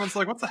like everyone's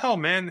like, "What the hell,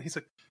 man?" And he's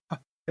like, "Oh,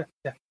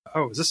 yeah.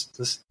 Oh,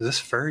 is this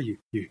fur? You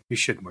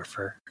shouldn't wear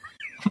fur."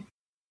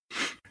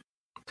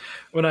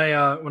 When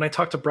I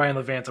talk to Brian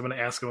Levant, I'm going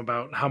to ask him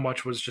about how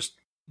much was just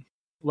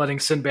letting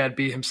Sinbad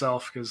be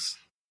himself, because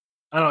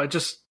I don't know,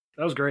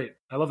 that was great.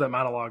 I love that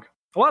monologue.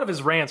 A lot of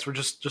his rants were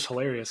just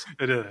hilarious.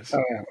 It is.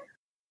 Oh,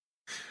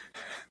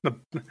 yeah.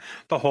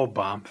 The whole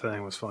bomb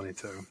thing was funny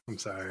too. I'm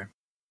sorry.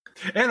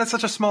 And it's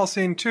such a small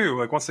scene too.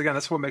 Like, once again,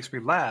 that's what makes me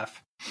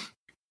laugh,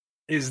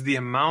 is the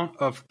amount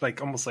of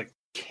like almost like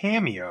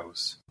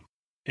cameos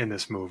in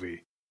this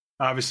movie.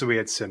 Obviously we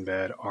had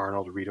Sinbad,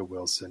 Arnold, Rita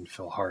Wilson,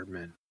 Phil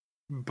Hartman,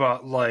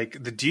 but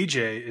like the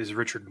DJ is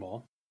Richard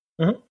Mole.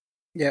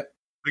 Yep.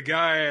 The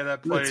guy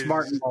that plays It's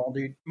Martin Mull,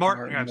 dude.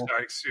 I'm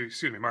sorry,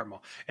 excuse me, Martin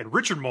Mull. And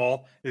Richard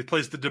Mole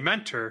plays the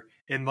Dementor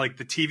in like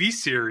the TV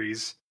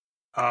series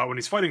when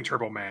he's fighting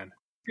Turbo Man.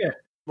 Yeah.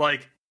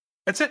 Like,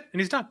 that's it. And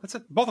he's done. That's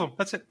it. Both of them.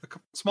 That's it.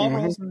 Small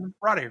roles and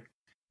we're out of here.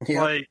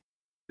 Yeah. Like,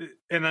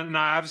 and then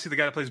obviously the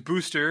guy that plays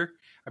Booster,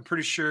 I'm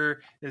pretty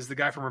sure is the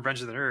guy from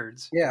Revenge of the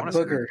Nerds. Yeah,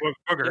 Booger.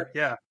 Booger,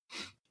 yeah.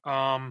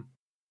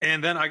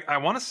 And then I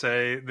want to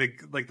say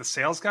the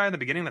sales guy in the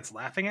beginning that's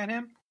laughing at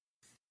him.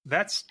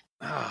 That's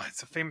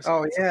it's a famous.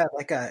 Oh yeah,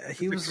 that guy.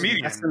 He was an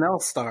comedian.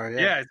 SNL star.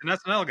 Yeah, it's an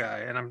SNL guy,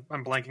 and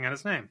I'm blanking on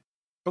his name.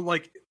 But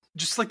like,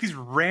 just like these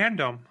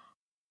random,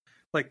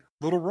 like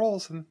little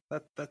roles, and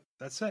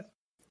that's it.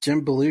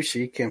 Jim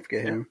Belushi, can't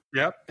forget him.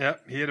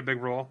 Yep. He had a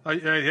big role.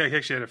 Yeah, he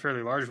actually had a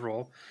fairly large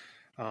role.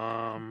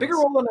 Bigger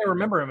role than I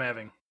remember him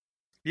having.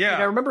 Yeah, like,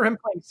 I remember him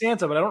playing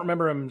Santa, but I don't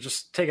remember him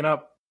just taking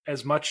up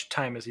as much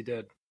time as he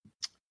did.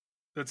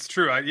 That's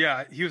true.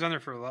 He was on there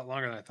for a lot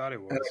longer than I thought he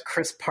was.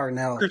 Chris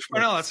Parnell.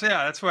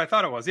 That's who I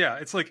thought it was. Yeah,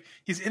 it's like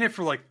he's in it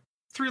for like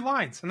 3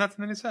 lines, and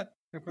then he's set.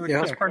 Like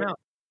Chris Parnell.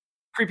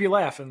 Creepy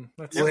laugh, and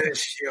that's it.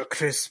 Wish your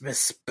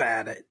Christmas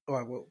bad.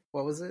 What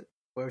was it?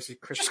 What was your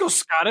Christmas? Just go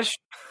Scottish.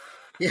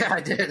 Yeah, I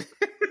did.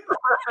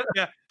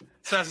 Yeah,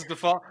 Sass's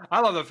default.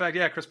 I love the fact.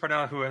 Yeah, Chris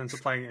Parnell, who ends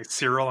up playing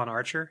Cyril on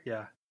Archer.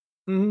 Yeah.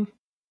 Mm-hmm.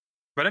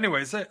 But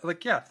anyways,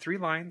 3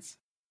 lines.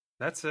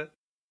 That's it.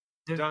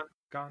 Done.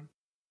 Gone.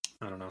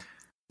 I don't know.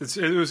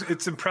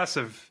 It's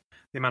impressive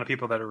the amount of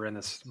people that are in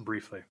this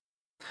briefly.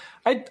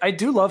 I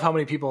do love how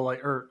many people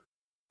or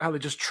how they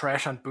just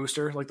trash on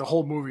Booster. Like the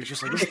whole movie is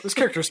just like this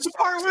character's the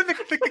part where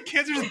the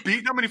kids are just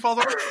beating him and he falls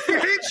over. I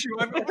hate you.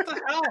 What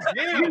the hell?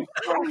 Damn.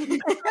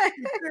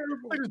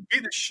 They're just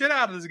beating the shit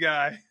out of this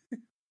guy.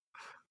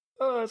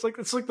 It's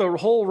like the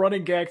whole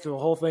running gag through the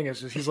whole thing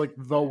is just he's like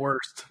the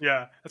worst.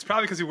 Yeah, it's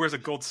probably because he wears a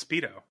gold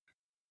Speedo.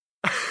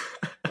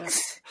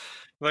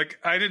 Like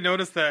I didn't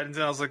notice that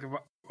until I was like,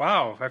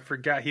 wow, I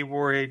forgot he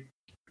wore a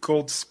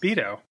gold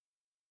Speedo.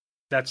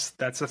 That's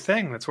a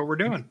thing. That's what we're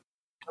doing. Kind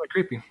of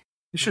creepy.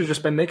 You should have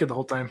just been naked the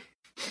whole time.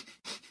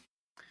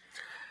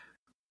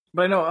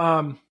 But I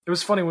know it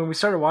was funny when we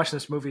started watching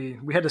this movie.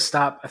 We had to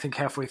stop, I think,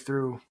 halfway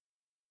through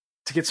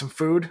to get some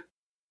food.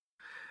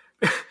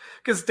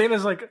 Because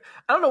Dana's like,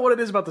 I don't know what it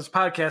is about this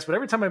podcast, but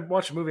every time I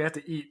watch a movie, I have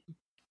to eat.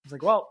 It's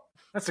like, well,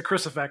 that's the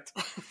Chris effect.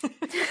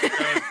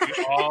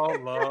 We all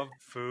love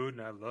food,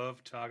 and I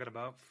love talking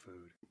about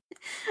food.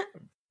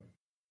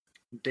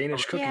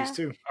 Danish cookies,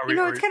 too.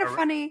 It's kind of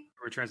funny.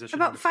 We're transitioning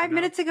about 5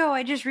 minutes ago,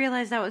 I just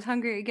realized I was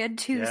hungry again,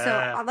 too.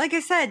 Yeah. So, like I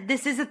said,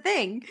 this is a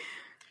thing.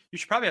 You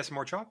should probably have some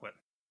more chocolate.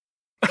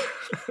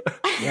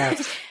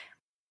 Yes.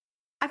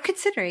 I'm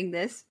considering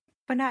this,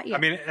 but not yet.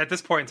 I mean, at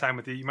this point in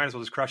time, you might as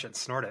well just crush it and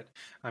snort it.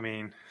 I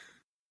mean,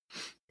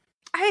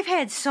 I've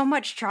had so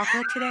much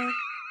chocolate today.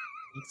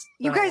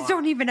 You guys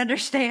don't even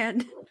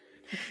understand.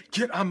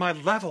 Get on my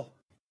level.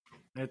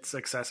 It's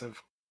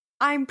excessive.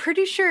 I'm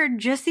pretty sure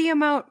just the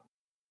amount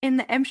in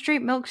the M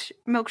Street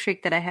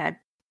milkshake that I had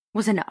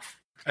was enough.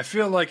 I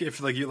feel like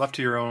if you left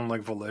to your own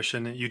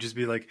volition, you'd just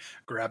be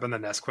grabbing the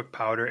Nesquik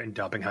powder and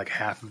dumping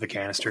half of the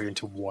canister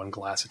into one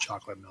glass of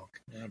chocolate milk.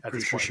 Yeah, I'm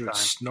pretty sure she would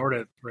snort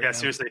it. Right now.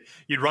 Seriously,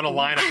 you'd run a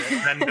line of it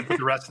and then put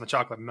the rest in the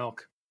chocolate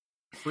milk.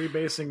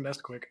 Freebasing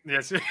Nesquik.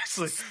 Yeah,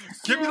 seriously.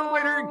 Give me the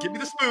lighter and give me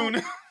the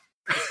spoon.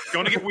 It's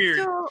going to get weird.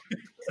 So,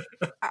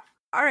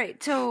 all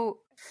right, so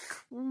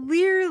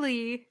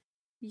clearly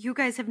you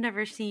guys have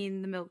never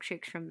seen the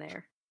milkshakes from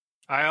there.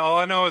 All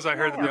I know is I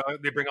heard that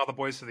they bring all the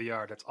boys to the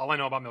yard. That's all I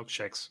know about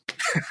milkshakes.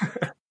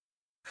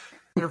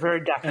 They're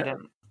very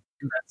decadent.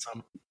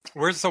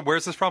 Where's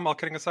this from? All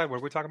kidding aside,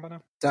 what are we talking about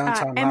now?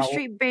 Downtown M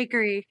Street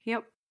Bakery.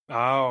 Yep.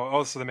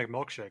 Oh, so they make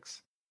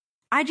milkshakes.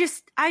 I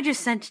just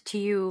sent it to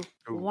you.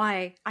 Ooh.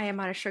 Why I am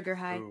on a sugar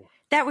high. Ooh.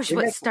 That was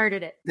what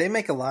started it. They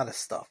make a lot of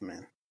stuff,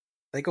 man.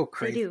 They go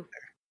crazy. They do.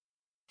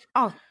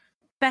 Oh,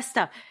 best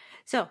stuff.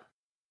 So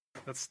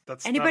that's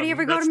anybody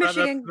ever go to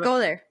Michigan, go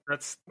there.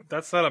 That's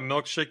not a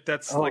milkshake.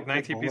 That's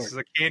 19 pieces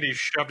of candy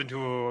shoved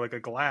into a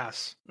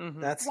glass.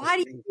 Mm-hmm. Why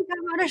do you think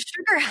I'm on a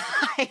sugar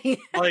high?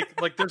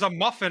 like there's a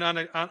muffin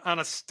on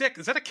a stick.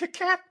 Is that a Kit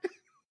Kat?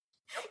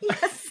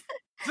 Yes.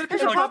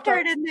 There's a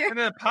Pop-Tart in there. And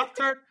then a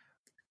Pop-Tart.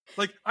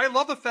 I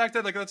love the fact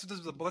that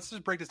let's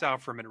just break this down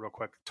for a minute real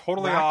quick.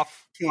 Totally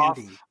off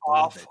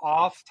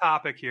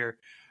topic here.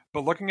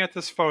 But looking at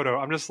this photo,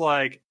 I'm just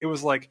it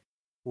was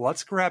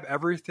let's grab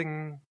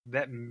everything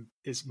that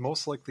is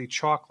most likely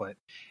chocolate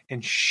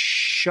and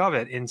shove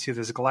it into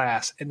this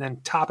glass and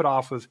then top it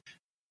off with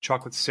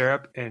chocolate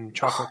syrup and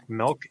chocolate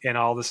milk and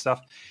all this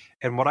stuff.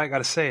 And what I got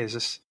to say is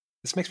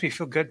this makes me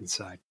feel good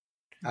inside.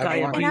 And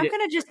I'm going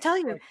to just tell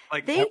you,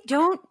 they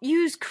don't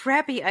use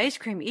crappy ice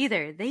cream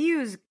either. They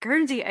use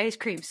Guernsey ice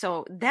cream.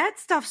 So that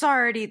stuff's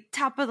already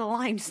top of the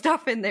line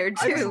stuff in there too.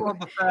 I just love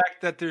the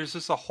fact that there's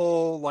just a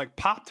whole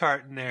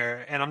Pop-Tart in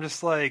there. And I'm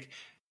just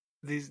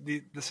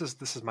this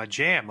is my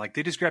jam.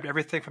 They just grabbed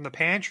everything from the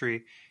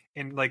pantry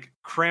and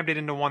crammed it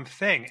into one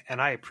thing.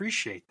 And I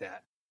appreciate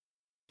that.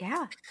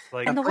 Yeah.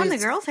 Like, And the one the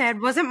girls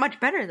had wasn't much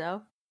better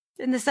though,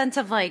 in the sense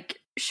of like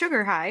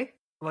sugar high.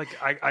 Like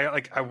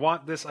I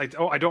want this. I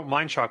don't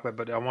mind chocolate,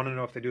 but I want to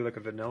know if they do like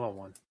a vanilla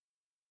one.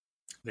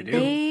 They do.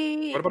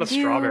 They What about a do-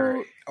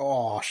 strawberry?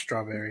 Oh,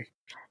 strawberry.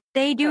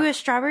 They do a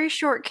strawberry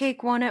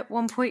shortcake one at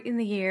one point in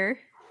the year.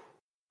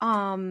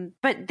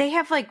 But they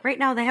have like right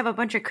now they have a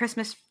bunch of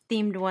Christmas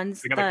themed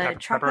ones. They got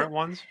like peppermint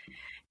ones.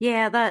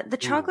 Yeah, the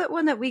chocolate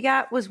one that we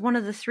got was one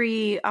of the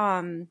 3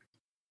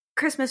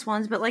 Christmas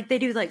ones, but like they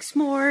do like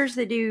s'mores,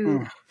 they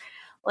do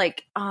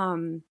like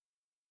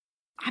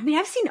I mean,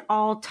 I've seen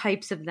all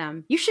types of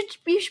them. You should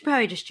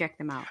probably just check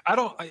them out.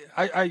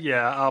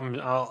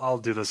 I'll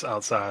do this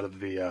outside of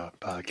the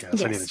podcast.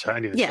 Yes. I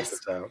need to check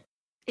this out.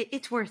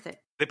 It's worth it.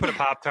 They put a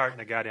Pop-Tart in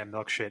a goddamn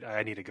milkshake.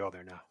 I need to go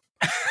there now.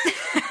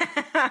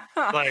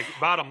 Like,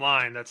 bottom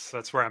line,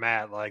 that's where I'm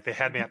at. Like, they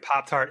had me at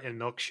Pop-Tart and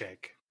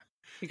milkshake.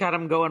 You got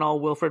him going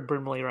all Wilfred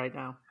Brimley right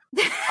now.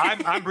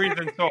 I'm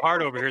breathing so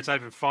hard over here, it's not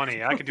even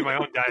funny. I could do my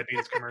own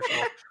diabetes commercial.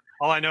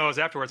 All I know is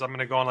afterwards I'm going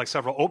to go on like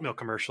several oatmeal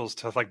commercials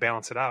to like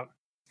balance it out.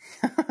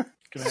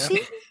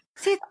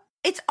 See,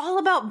 it's all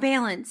about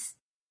balance.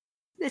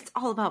 It's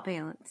all about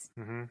balance.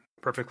 Mm-hmm.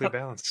 Perfectly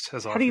balanced.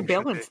 As How do you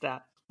balance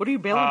that? What do you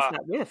balance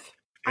that with?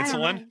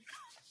 Insulin.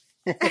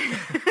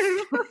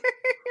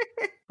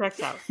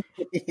 Checks out.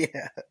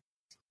 Yeah.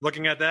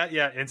 Looking at that,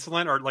 yeah,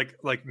 insulin, or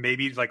like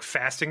maybe like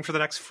fasting for the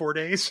next 4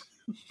 days.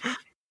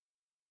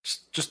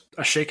 Just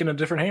a shake in a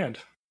different hand.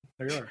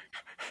 There you are.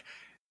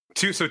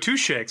 Two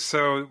shakes.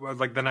 So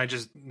like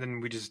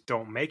then we just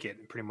don't make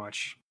it pretty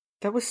much.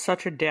 That was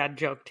such a dad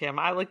joke, Tim.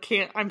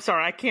 I'm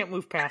sorry, I can't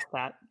move past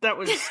that. That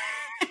was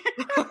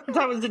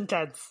that was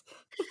intense.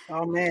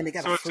 Oh man, they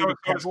got So a it's fruit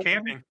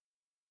camping.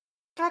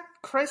 God,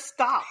 Chris,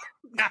 stop.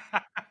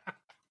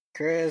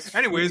 Chris.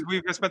 Anyways,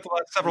 we've spent the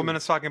last several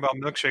minutes talking about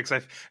milkshakes.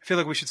 I feel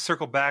like we should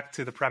circle back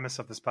to the premise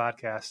of this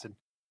podcast, and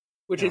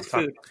Which is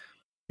food.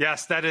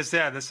 Yes, that is.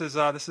 Yeah, this is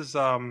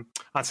on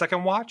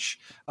Second Watch,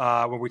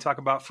 where we talk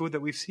about food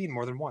that we've seen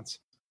more than once.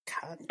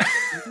 God.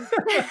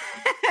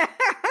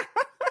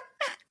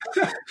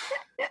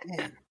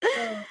 Man.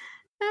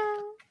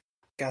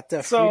 Got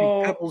that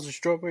fruity pebbles and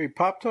strawberry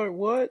Pop-Tart.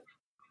 What?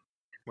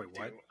 Wait,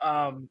 what?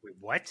 Wait,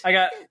 what? I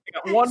got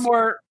one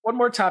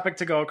more topic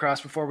to go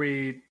across before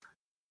we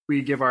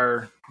give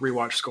our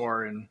rewatch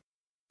score and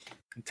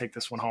take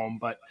this one home.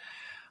 But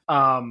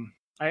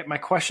my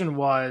question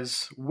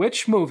was,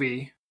 which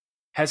movie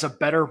has a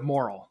better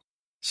moral?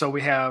 So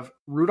we have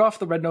Rudolph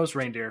the Red-Nosed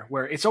Reindeer,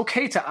 where it's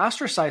okay to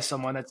ostracize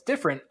someone that's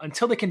different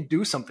until they can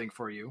do something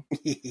for you.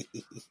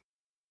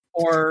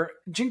 Or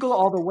Jingle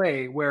All the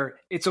Way, where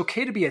it's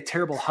okay to be a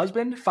terrible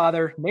husband,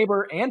 father,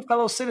 neighbor, and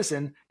fellow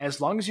citizen as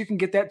long as you can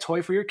get that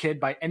toy for your kid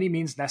by any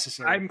means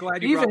necessary. I'm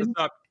glad you brought this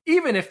up.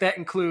 Even if that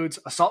includes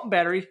assault and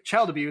battery,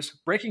 child abuse,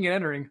 breaking and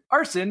entering,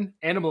 arson,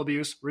 animal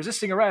abuse,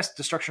 resisting arrest,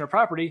 destruction of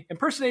property,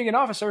 impersonating an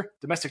officer,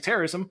 domestic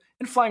terrorism,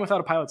 and flying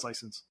without a pilot's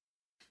license.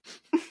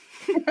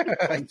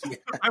 I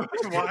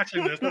was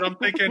watching this and I'm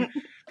thinking,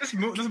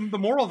 the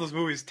moral of this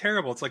movie is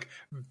terrible. It's like,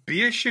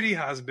 be a shitty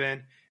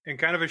husband and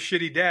kind of a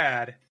shitty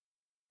dad,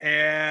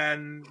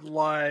 and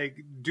like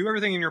do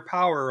everything in your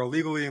power,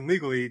 illegally and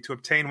legally, to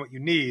obtain what you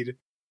need.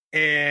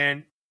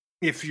 And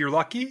if you're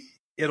lucky,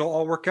 it'll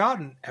all work out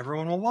and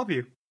everyone will love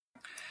you.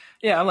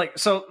 Yeah, like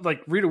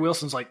Rita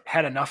Wilson's like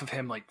had enough of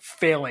him like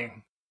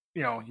failing.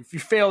 You know, if you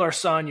failed our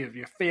son,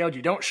 you failed,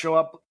 you don't show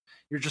up,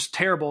 you're just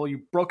terrible.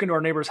 You broke into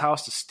our neighbor's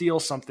house to steal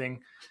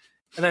something.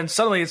 And then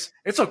suddenly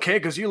it's okay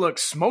because you look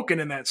smoking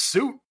in that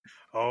suit.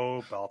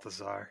 Oh,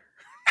 Balthazar.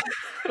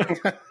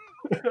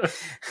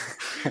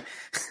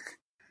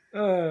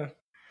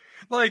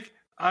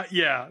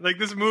 Yeah, like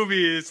this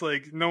movie is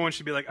like, no one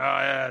should be like, oh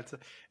yeah,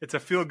 it's a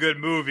feel good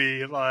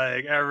movie,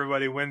 like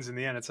everybody wins in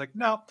the end. It's like,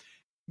 no,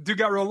 dude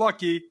got real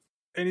lucky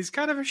and he's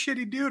kind of a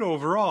shitty dude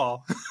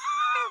overall.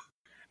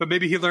 But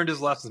maybe he learned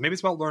his lessons. Maybe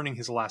it's about learning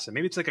his lesson.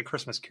 Maybe it's like a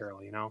Christmas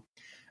Carol, you know?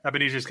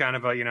 Ebenezer's kind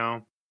of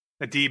a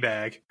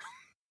D-bag.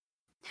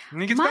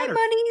 And he gets better.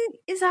 Money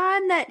is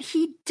on that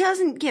he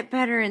doesn't get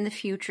better in the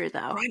future,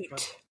 though.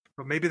 Right.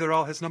 But maybe they're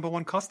all his number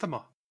one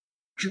customer.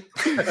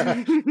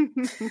 But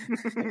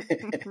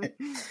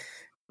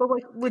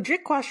like,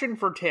 legit question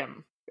for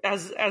Tim,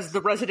 as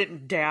the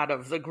resident dad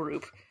of the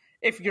group.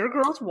 If your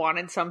girls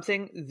wanted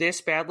something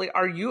this badly,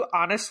 are you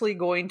honestly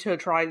going to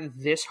try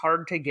this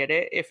hard to get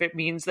it if it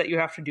means that you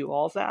have to do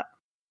all of that?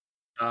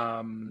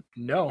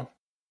 No.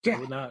 Yeah. I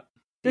would not.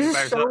 This is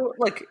so,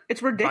 like,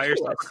 it's ridiculous. Buy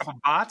yourself a couple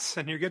bots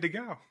and you're good to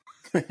go.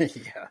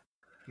 Yeah.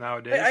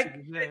 Nowadays. I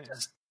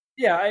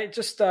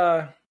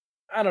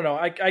don't know.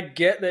 I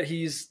get that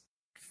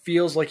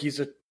feels like he's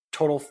a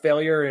total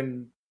failure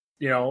and,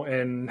 you know,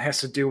 and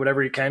has to do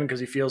whatever he can because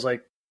he feels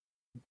like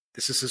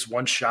this is his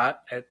one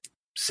shot at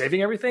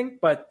saving everything.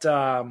 But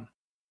come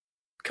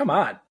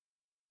on.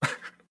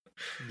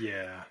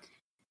 Yeah.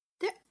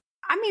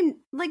 I mean,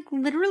 like,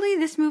 literally,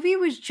 this movie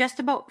was just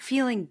about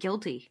feeling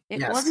guilty.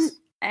 It wasn't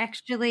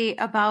actually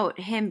about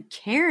him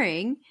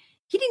caring.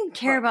 He didn't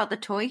care about the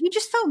toy. He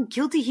just felt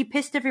guilty. He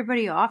pissed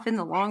everybody off in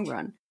the long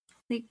run.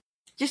 Like,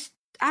 just,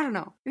 I don't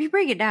know. If you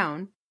break it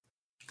down.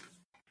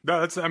 No,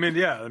 that's. I mean,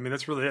 yeah. I mean,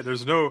 that's really it.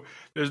 There's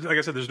like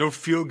I said, there's no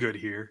feel good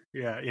here.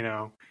 Yeah, you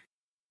know,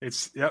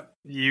 it's yep.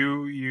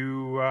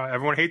 You.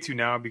 Everyone hates you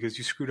now because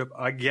you screwed up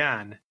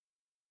again,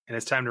 and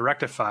it's time to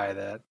rectify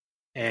that.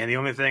 And the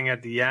only thing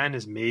at the end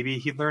is maybe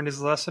he learned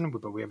his lesson,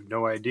 but we have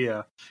no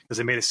idea because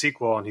they made a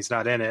sequel and he's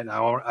not in it. And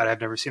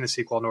I've never seen the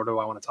sequel, nor do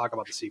I want to talk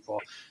about the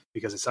sequel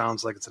because it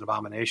sounds like it's an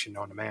abomination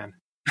known to man.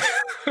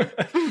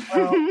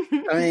 Well,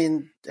 I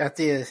mean, at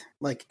the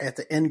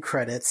end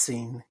credits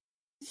scene,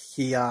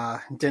 he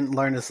didn't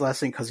learn his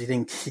lesson because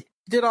he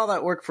did all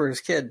that work for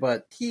his kid,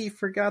 but he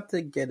forgot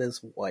to get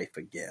his wife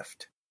a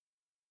gift.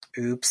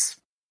 Oops.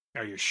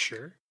 Are you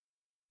sure?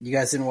 You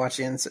guys didn't watch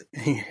the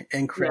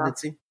end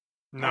credits scene?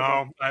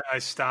 No, I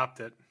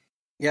stopped it.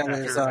 Yeah,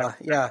 there's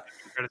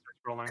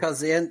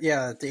because at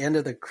the end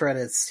of the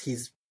credits,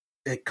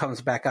 it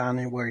comes back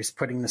on where he's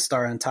putting the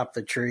star on top of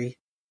the tree.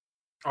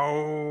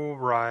 Oh,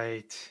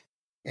 right.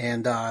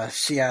 And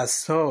she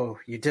asks, "So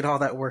you did all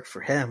that work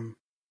for him?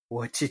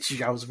 What did you?"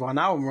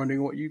 Now I'm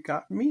wondering what you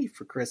got me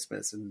for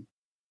Christmas. And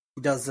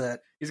he does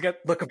that. He's got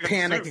look of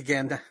panic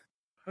again. I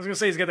was gonna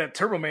say he's got that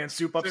Turbo Man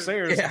soup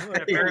upstairs. Yeah,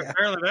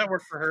 apparently that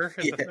worked for her at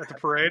the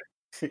parade.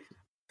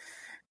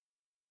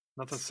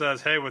 Nothing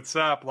says, "Hey, what's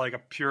up?" like a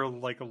pure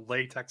like a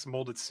latex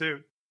molded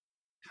suit.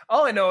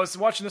 All I know is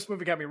watching this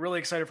movie got me really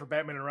excited for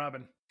Batman and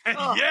Robin.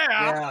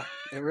 Yeah,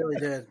 it really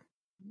did.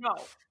 No.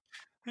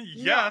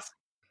 Yes.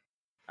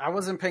 I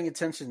wasn't paying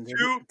attention.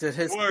 Did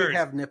his words. suit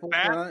have nipples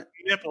on it?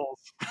 Nipples.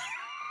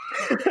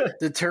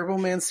 Did Turbo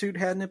Man suit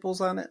have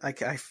nipples on it?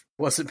 I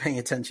wasn't paying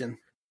attention.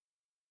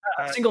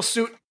 A single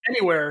suit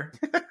anywhere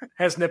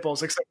has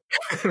nipples except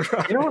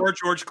or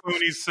George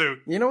Clooney's suit.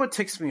 You know what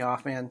ticks me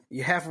off, man?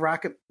 You have the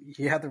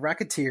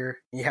Rocketeer,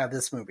 you have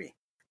this movie.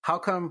 How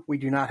come we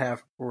do not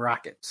have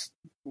rockets?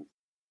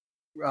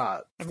 I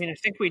mean, I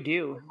think we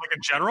do. Like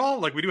in general,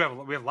 like we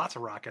have lots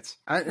of rockets.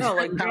 No,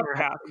 like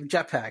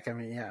jetpack. I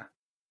mean, yeah.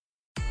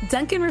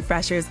 Dunkin'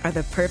 Refreshers are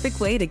the perfect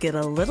way to get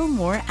a little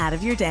more out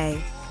of your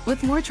day.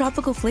 With more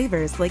tropical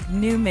flavors like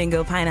new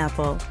mango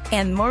pineapple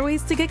and more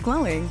ways to get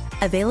glowing.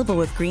 Available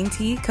with green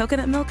tea,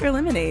 coconut milk, or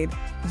lemonade.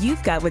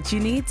 You've got what you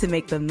need to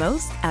make the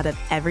most out of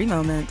every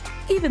moment,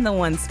 even the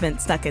ones spent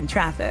stuck in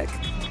traffic.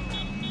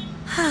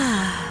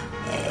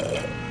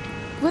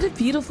 What a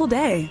beautiful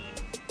day.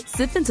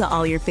 Sip into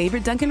all your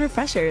favorite Dunkin'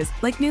 Refreshers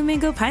like new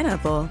mango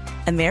pineapple.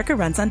 America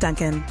runs on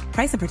Dunkin'.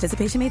 Price and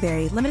participation may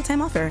vary. Limited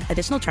time offer.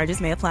 Additional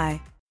charges may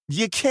apply.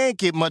 You can't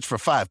get much for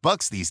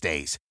 $5 these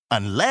days.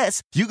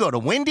 Unless you go to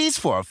Wendy's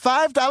for a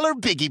 $5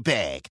 Biggie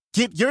Bag.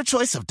 Get your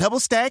choice of double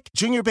stack,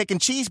 junior bacon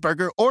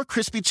cheeseburger, or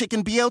crispy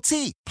chicken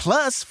BLT.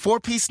 Plus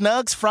 4-piece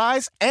nugs,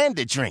 fries, and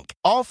a drink.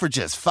 All for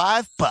just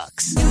 $5.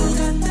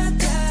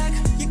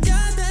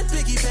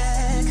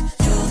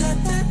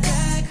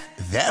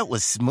 That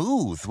was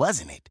smooth,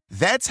 wasn't it?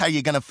 That's how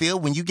you're going to feel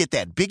when you get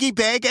that Biggie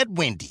Bag at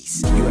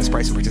Wendy's. U.S.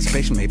 price and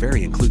participation may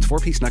vary. Includes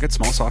 4-piece nuggets,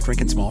 small soft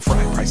drink, and small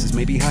fry. Prices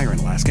may be higher in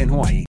Alaska and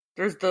Hawaii.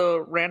 There's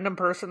the random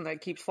person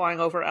that keeps flying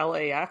over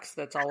LAX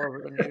that's all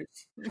over the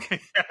news.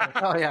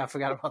 Oh, yeah, I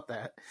forgot about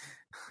that.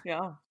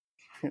 Yeah.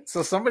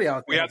 So somebody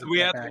out there. We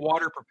have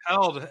water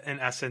propelled, in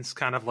essence,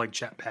 kind of like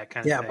jetpack kind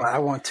of thing. Yeah, but I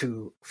want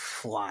to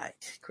fly,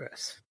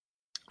 Chris.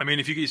 I mean,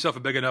 if you get yourself a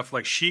big enough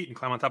like sheet and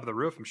climb on top of the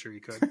roof, I'm sure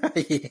you could.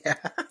 Yeah.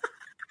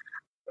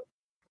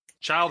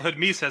 Childhood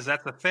me says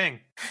that's the thing.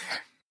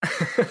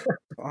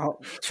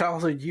 Well,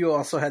 childhood, you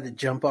also had to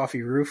jump off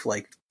your roof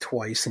like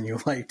twice in your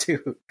life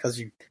too,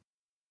 because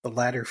the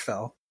ladder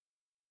fell.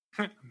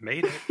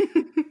 Made it.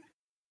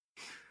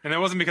 And that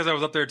wasn't because I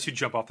was up there to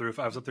jump off the roof.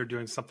 I was up there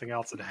doing something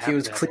else that happened. He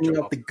was cleaning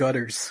up the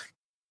gutters.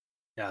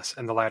 Yes,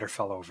 and the ladder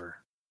fell over.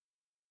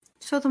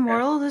 So the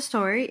moral of the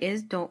story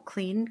is don't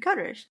clean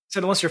gutters.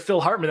 So unless you're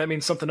Phil Hartman, that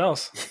means something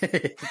else.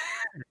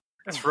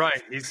 That's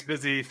right. He's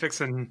busy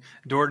fixing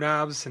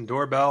doorknobs and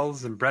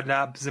doorbells and bread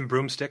knobs and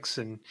broomsticks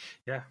and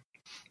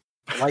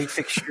light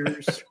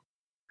fixtures.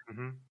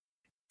 Mm-hmm.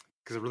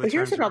 Because it really. But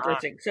here's another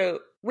thing.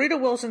 So Rita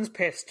Wilson's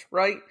pissed,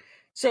 right?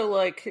 So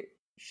like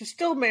she's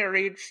still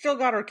married, still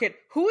got her kid.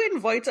 Who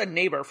invites a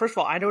neighbor? First of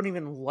all, I don't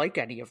even like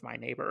any of my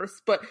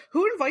neighbors, but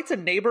who invites a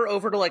neighbor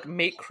over to like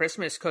make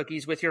Christmas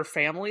cookies with your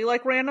family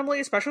like randomly,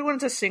 especially when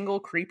it's a single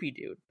creepy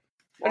dude?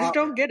 I just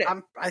don't get it.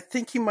 I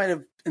think he might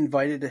have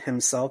invited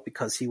himself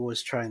because he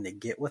was trying to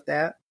get with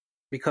that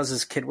because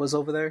his kid was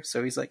over there.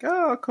 So he's like,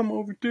 "Oh, I'll come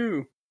over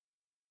too."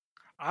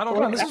 I don't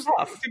know. This is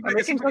tough. I'm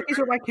making cookies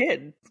with my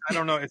kid. I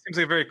don't know. It seems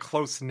like a very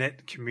close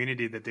knit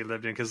community that they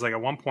lived in because, like, at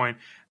one point,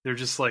 they're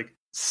just like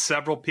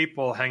several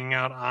people hanging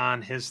out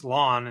on his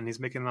lawn, and he's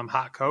making them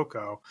hot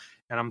cocoa.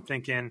 And I'm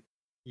thinking,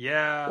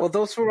 yeah. Well,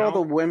 those were all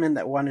the women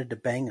that wanted to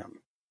bang him.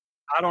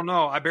 I don't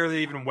know. I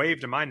barely even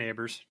waved to my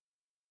neighbors.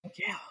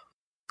 Yeah.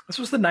 This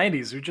was the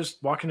 90s. You're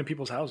just walking to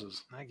people's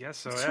houses. I guess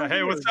so. Yeah.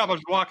 Hey, what's up? I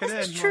was walking in.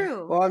 That's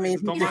true. Well, I mean,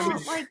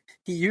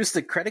 he used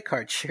the credit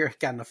card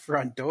trick on the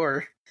front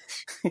door.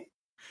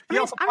 He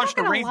also punched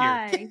a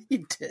reindeer.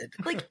 He did.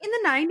 Like in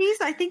the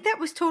 90s, I think that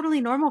was totally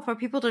normal for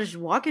people to just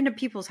walk into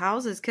people's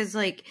houses because,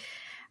 like,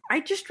 I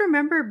just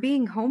remember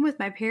being home with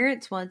my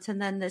parents once, and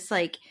then this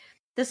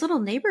little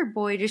neighbor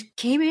boy just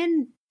came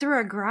in through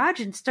our garage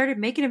and started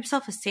making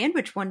himself a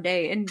sandwich one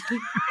day, and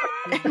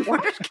we're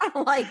just kind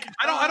of like,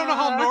 I don't know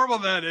how normal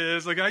that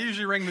is. Like I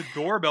usually ring the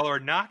doorbell or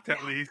knocked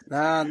at least.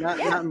 Nah, not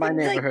in my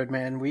neighborhood,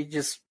 man. We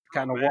just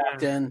kind of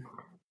walked in,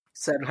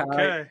 said hi.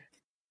 Okay.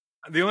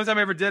 The only time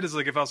I ever did is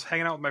like if I was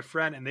hanging out with my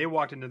friend and they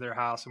walked into their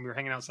house and we were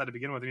hanging outside to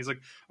begin with, and he's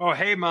like, "Oh,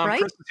 hey, Mom, Right?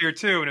 Chris is here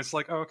too," and it's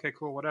like, "Oh, okay,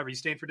 cool, whatever. You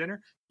staying for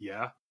dinner?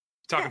 Yeah.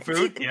 Talking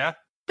food? Yeah."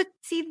 But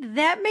see,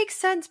 that makes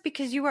sense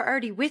because you were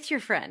already with your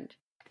friend.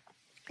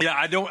 Yeah,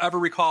 I don't ever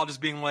recall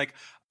just being like,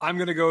 I'm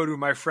going to go to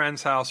my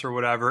friend's house or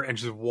whatever and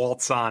just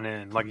waltz on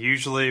in. Like,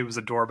 usually it was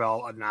a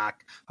doorbell, a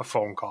knock, a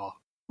phone call.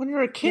 When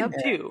you're a kid,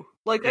 too.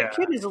 Like, a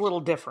kid is a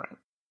little different.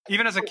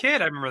 Even as a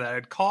kid, I remember that.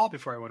 I'd call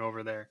before I went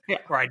over there. Yeah.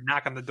 Or I'd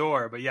knock on the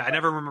door. But yeah, I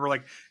never remember,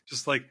 like,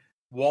 just like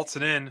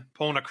waltzing in,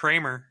 pulling a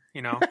Kramer,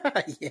 you know?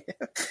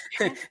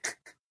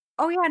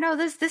 Oh yeah, no,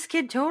 this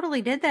kid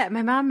totally did that.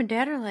 My mom and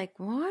dad are like,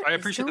 "What?" I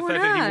appreciate the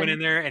fact that he went in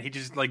there and he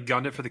just like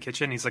gunned it for the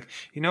kitchen. He's like,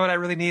 you know what I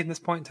really need in this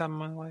point in time in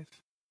my life?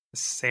 A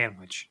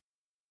sandwich.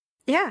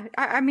 Yeah,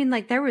 I mean,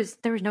 like there was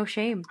no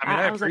shame. I mean,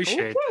 I was like,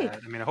 appreciate okay. that.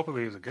 I mean,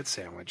 hopefully it was a good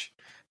sandwich.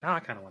 Now I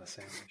kind of want a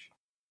sandwich.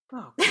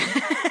 Oh,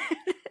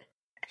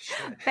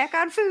 back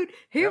on food.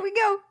 Here we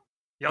go.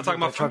 Y'all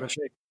talking about chocolate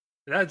shake?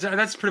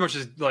 That's pretty much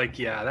just like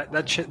yeah.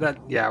 That's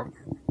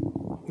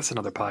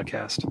another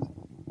podcast.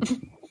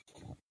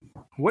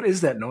 What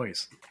is that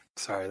noise?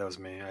 Sorry, that was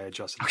me. I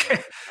adjusted.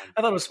 Okay.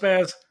 I thought it was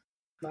Spaz.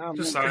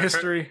 Just Sorry,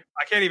 history.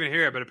 I can't even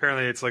hear it, but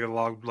apparently it's like a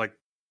log like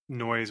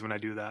noise when I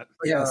do that.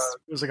 Yes,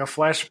 it was like a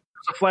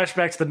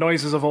flashback to the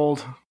noises of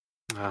old.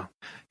 Oh,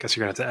 guess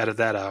you're gonna have to edit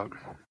that out.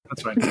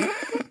 That's fine.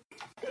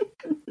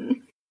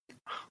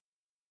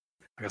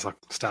 I guess I'll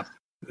stop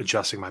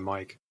adjusting my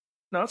mic.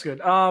 No, that's good.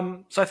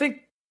 So I think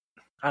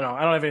I don't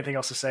have anything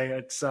else to say.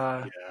 It's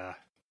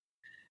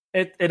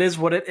it is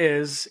what it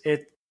is.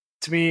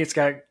 To me, it's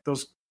got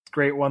those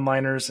great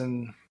one-liners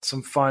and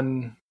some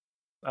fun,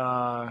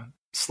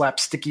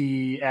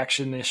 slapsticky,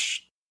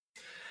 action-ish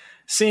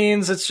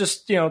scenes. It's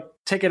just,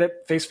 take it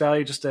at face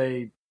value, just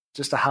a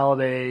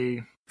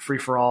holiday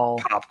free-for-all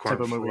popcorn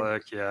type of movie.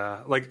 flick.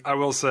 Yeah, like I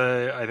will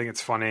say, I think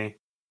it's funny,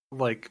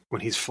 like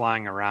when he's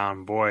flying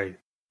around. Boy,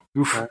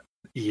 oof.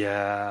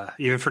 Yeah,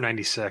 even for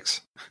 '96.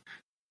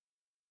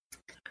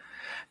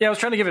 Yeah, I was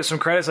trying to give it some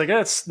credit. It's like,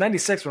 it's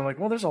 96, but I'm like,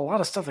 well, there's a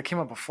lot of stuff that came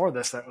out before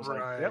this that was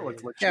like, that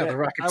looked legit. Yeah, the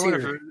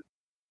Rocketeer.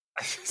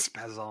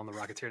 Spaz on the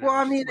Rocketeer. Well,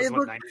 I mean, it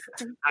looked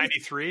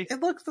 93. It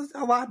looked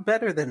a lot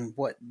better than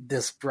what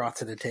this brought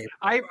to the table.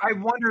 I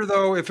wonder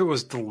though if it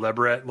was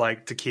deliberate,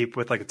 like to keep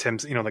with like Tim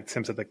said, like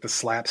the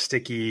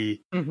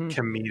slapsticky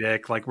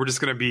comedic. Like we're just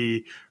gonna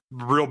be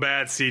real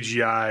bad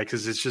CGI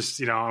because it's just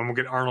and we'll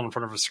get Arnold in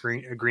front of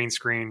a green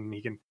screen, and he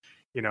can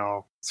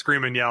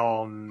scream and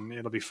yell, and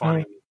it'll be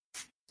funny.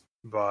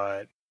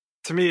 But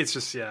to me, it's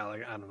just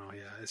like I don't know,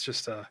 it's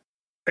just I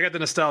got the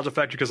nostalgia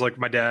factor because like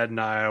my dad and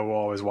I will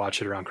always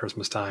watch it around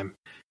Christmas time,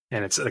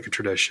 and it's like a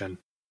tradition.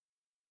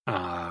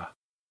 But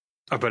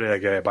by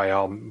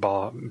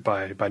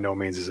no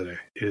means is it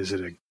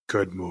a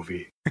good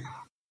movie.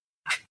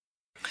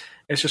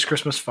 It's just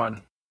Christmas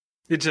fun.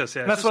 It just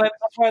that's why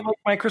I like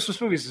my Christmas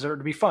movies is to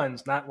be fun.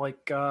 It's not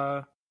like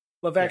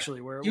Love Actually,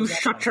 where you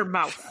shut your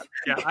mouth.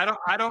 Yeah,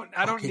 I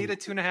don't need a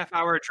 2.5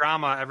 hour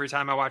drama every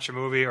time I watch a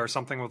movie or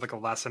something with like a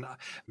lesson.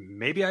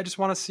 Maybe I just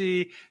want to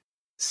see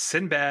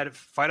Sinbad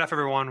fight off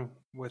everyone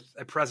with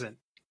a present.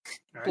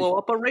 Right? Blow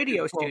up a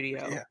radio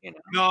studio. Yeah.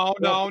 No.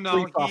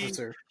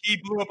 He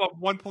blew up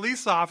one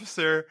police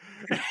officer,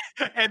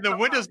 and the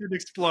windows didn't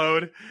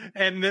explode,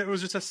 and it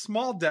was just a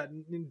small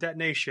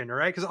detonation. All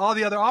right, because all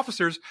the other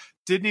officers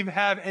didn't even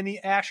have any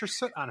ash or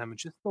soot on him.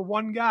 Just the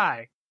one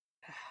guy.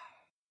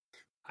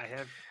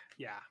 If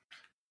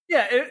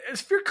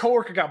your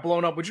coworker got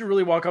blown up, would you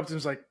really walk up to him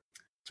and like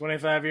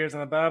 25 years on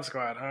the Bob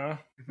Squad, huh?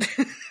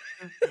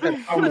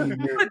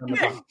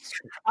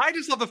 I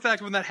just love the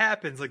fact when that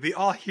happens, like they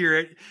all hear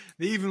it.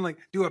 They even like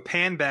do a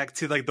pan back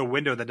to like the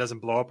window that doesn't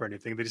blow up or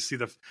anything. They just see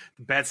the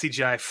bad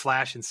CGI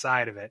flash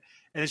inside of it,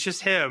 and it's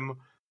just him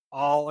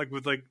all like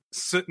with like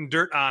soot and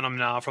dirt on him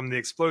now from the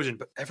explosion,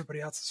 but everybody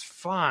else is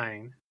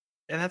fine,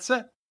 and that's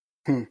it.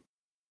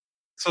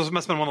 So it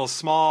must have been one of those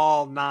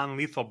small,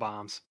 non-lethal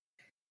bombs.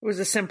 It was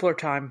a simpler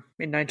time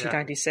in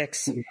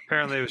 1996. Yeah.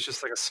 Apparently, it was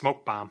just like a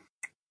smoke bomb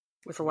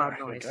with a loud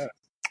noise,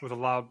 with a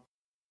loud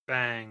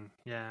bang.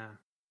 Yeah.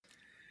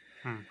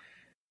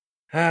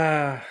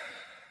 Oh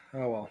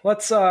well.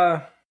 Let's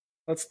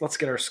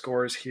get our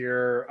scores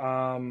here.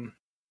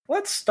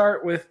 Let's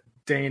start with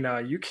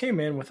Dana. You came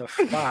in with a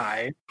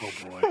 5. Oh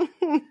boy!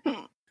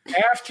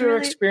 After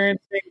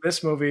experiencing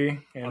this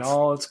movie in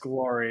all its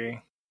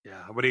glory.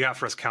 Yeah. What do you got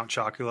for us, Count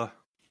Chocula?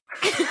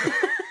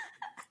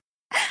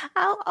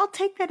 I'll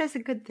take that as a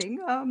good thing.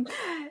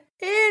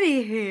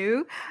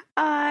 Anywho,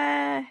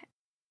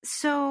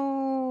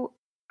 so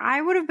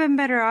I would have been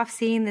better off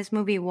seeing this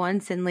movie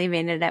once and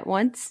leaving it at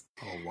once.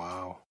 Oh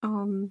wow.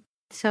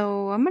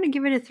 So I'm gonna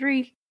give it a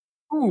 3.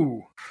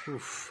 Ooh.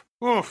 Oof.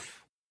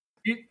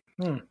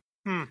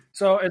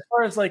 So as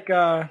far as like,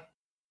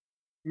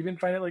 you didn't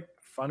find it like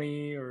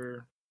funny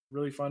or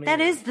really funny?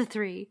 That is the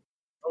 3.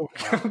 Oh,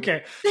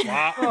 okay.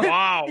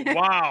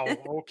 Wow.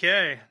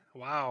 Okay.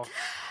 Wow.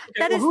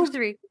 That is the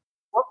 3.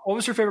 What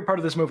was your favorite part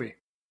of this movie?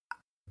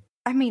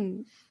 I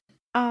mean,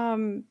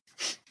 Tim,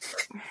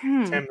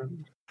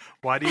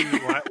 why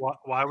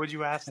would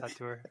you ask that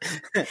to her?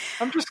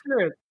 I'm just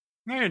curious.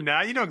 No, you're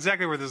not. You know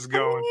exactly where this is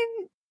going.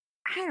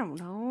 I don't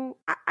know.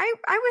 I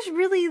was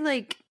really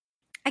like,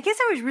 I guess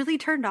I was really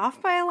turned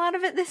off by a lot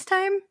of it this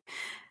time.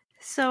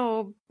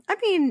 So, I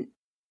mean,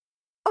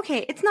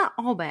 okay, it's not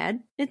all bad.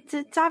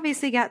 It's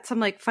obviously got some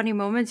like funny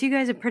moments. You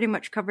guys have pretty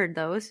much covered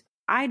those.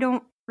 I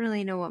don't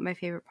really know what my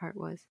favorite part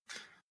was.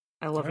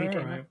 I love you,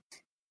 Dana.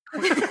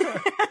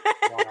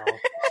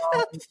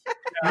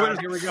 Wow.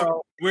 Here we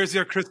go. Where's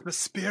your Christmas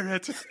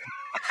spirit?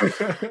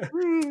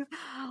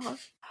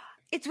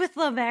 It's with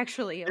Love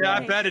Actually. Okay? Yeah,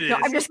 I bet it is. No,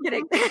 I'm just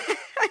kidding.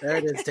 There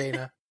it is,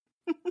 Dana.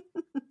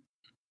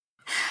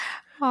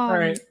 All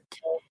right.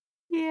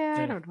 Yeah,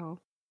 I don't know.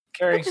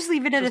 Carrie, I'll just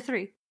leave it at a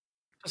 3.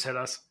 Just hit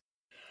us.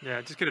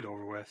 Yeah, just get it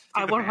over with.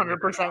 I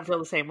 100% feel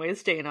the same way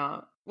as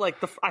Dana. Like,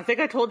 I think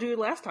I told you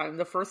last time,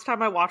 the first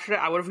time I watched it,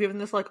 I would have given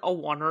this like a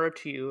 1 or a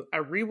 2. I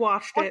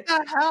rewatched it.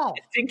 What the hell?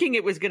 Thinking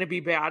it was going to be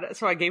bad,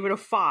 so I gave it a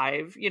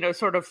 5,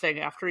 sort of thing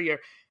after a year.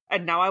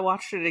 And now I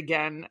watched it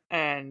again,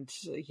 and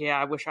yeah,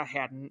 I wish I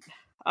hadn't.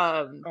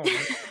 Like,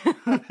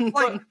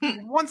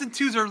 1s and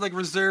 2s are like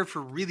reserved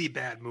for really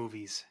bad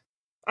movies.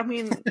 I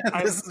mean,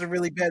 this is a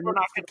really bad movie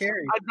for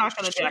Carrie. I'm not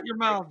going to shut your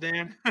mouth,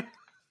 Dan.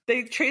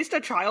 They chased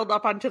a child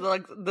up onto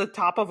the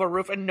top of a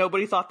roof, and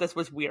nobody thought this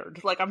was weird.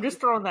 Like, I'm just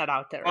throwing that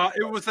out there.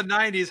 It was the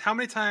 90s. How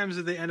many times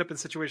did they end up in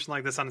situations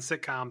like this on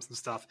sitcoms and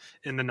stuff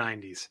in the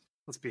 90s?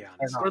 Let's be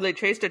honest. Or they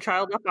chased a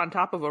child up on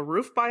top of a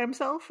roof by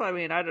himself? I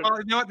mean, I don't know. Well,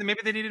 you know what? Maybe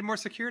they needed more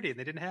security and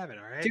they didn't have it,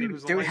 all right? Dude, Maybe it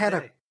was they had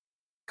day.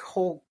 a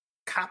whole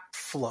cop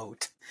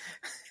float.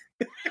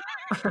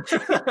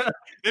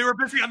 They were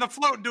busy on the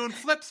float doing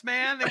flips,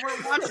 man. They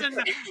weren't watching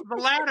the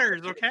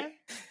ladders, okay?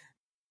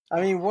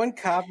 I mean, one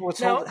cop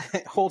was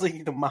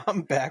holding the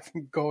mom back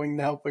from going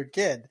to help her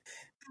kid.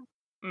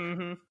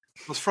 Mm-hmm.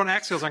 Those front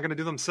axials aren't going to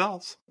do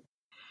themselves.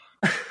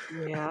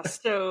 Yeah,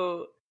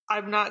 so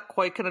I'm not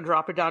quite going to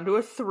drop it down to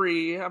a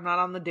 3. I'm not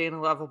on the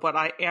Dana level, but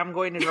I am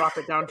going to drop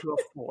it down to a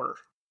 4.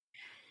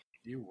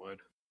 You would.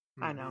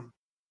 I know.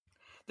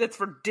 That's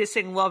for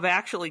dissing Love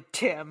Actually,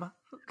 Tim.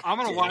 I'm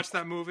going to watch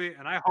that movie,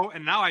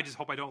 and now I just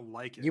hope I don't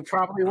like it. You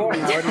probably won't.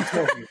 I already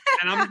told you.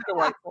 And I'm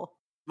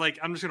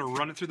just going to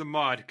run it through the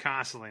mud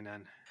constantly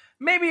then.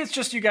 Maybe it's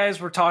just you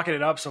guys were talking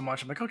it up so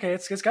much. I'm like, okay,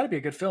 it's got to be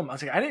a good film. I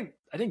was like, I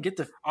didn't get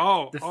the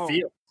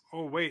feel.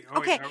 Oh wait.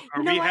 Okay,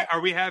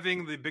 Are we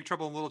having the Big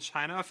Trouble in Little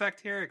China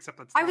effect here? Except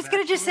that's I was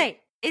going to just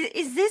say,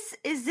 is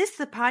this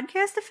the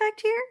podcast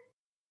effect here?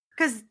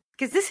 Because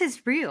this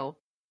is real.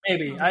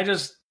 Maybe I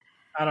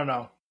don't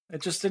know.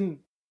 It just didn't.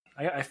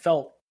 I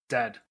felt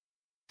dead.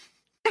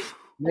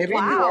 Maybe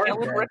wow,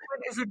 Alan Rickman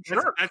is a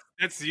jerk.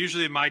 That's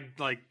usually my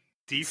like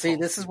default. See,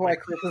 this is why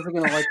Chris isn't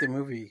going to like the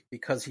movie,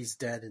 because he's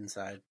dead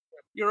inside.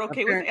 You're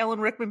okay with Alan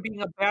Rickman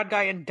being a bad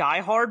guy in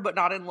Die Hard, but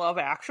not in Love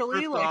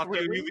Actually? You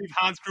leave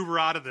Hans Gruber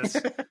out of this.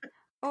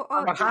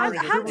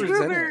 Hans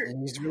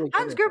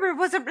Gruber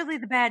wasn't really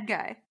the bad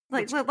guy.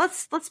 Like,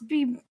 let's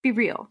be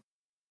real.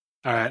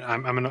 All right,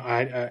 I'm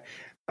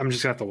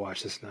just gonna have to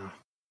watch this now.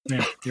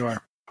 Yeah, you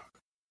are.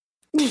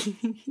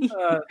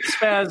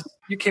 Spaz,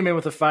 you came in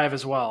with a 5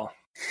 as well.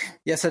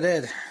 Yes, I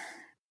did.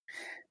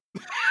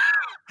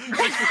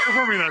 Thanks for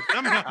confirming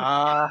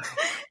that.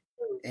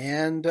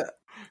 And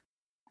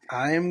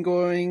I'm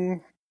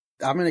going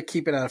to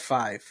keep it at a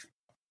 5.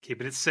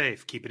 Keeping it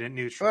safe, keeping it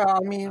neutral. Well,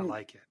 I mean, I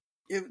like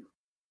it.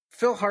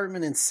 Phil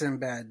Hartman and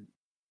Sinbad,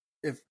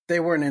 if they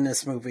weren't in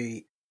this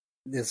movie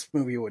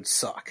would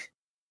suck.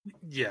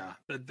 Yeah,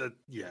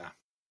 yeah.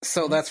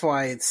 So that's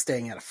why it's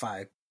staying at a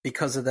 5,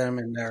 because of them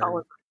and their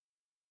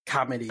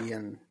comedy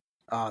and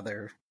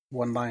their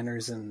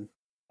one-liners and.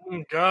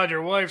 Oh God,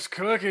 your wife's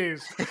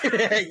cookies.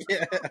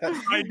 Yeah.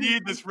 I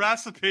need this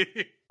recipe.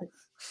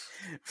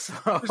 So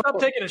stop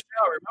taking a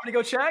shower. Want me to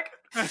go check?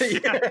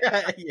 Yeah.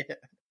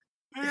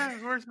 Yeah,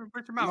 where's your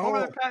mouth? No,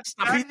 Over the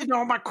stop eating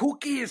all my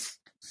cookies.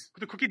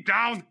 Put the cookie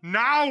down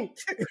now.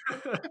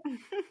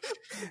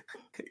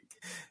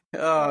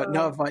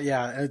 No, but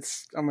yeah,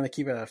 I'm gonna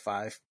keep it at a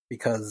 5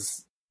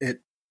 because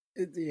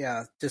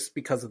just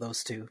because of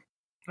those two.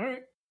 All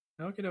right,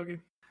 okay.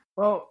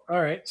 Well, all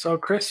right. So,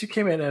 Chris, you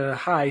came in at a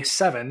high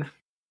 7.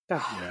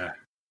 Yeah,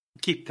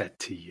 keep that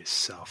to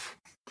yourself.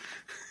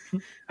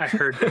 I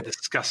heard the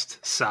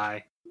disgust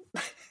sigh.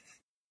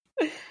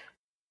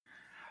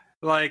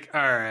 Like,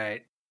 all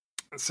right.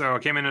 So I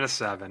came in at a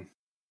 7.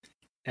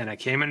 And I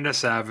came in at a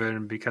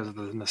 7 because of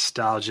the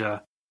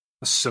nostalgia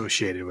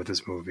associated with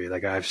this movie.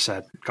 Like I've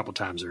said a couple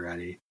times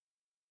already.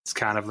 It's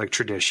kind of like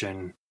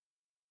tradition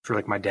for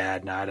like my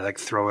dad and I to like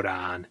throw it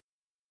on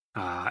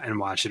and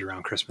watch it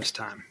around Christmas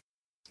time.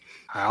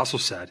 I also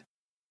said,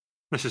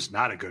 this is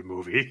not a good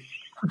movie.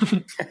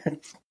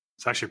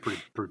 It's actually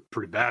a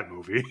pretty bad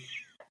movie.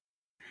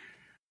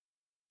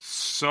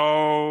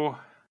 So,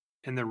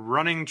 in the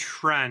running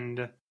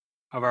trend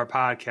of our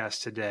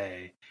podcast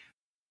today,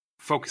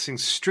 focusing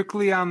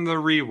strictly on the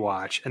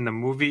rewatch and the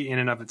movie in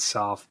and of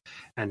itself,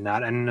 and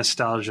not any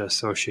nostalgia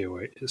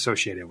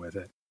associated with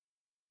it,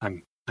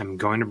 I'm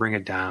going to bring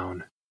it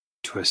down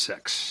to a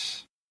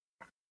 6,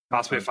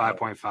 possibly a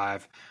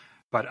 5.5.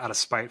 But out of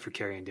spite for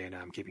Carrie and Dana,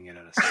 I'm keeping it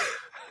at a 6.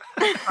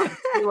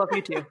 We love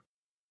you too.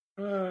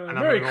 And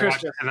Merry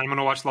Christmas. I'm going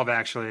to watch Love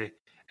Actually,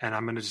 and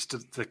I'm going to just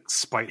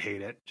spite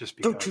hate it just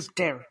because. Don't you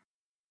dare.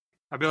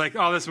 I'd be like,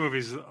 oh, this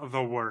movie's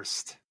the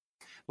worst.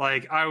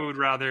 Like, I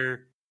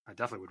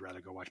definitely would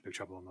rather go watch Big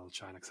Trouble in Little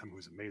China because that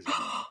movie's amazing.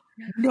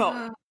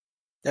 No.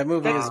 That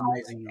movie is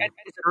amazing.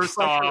 First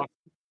off,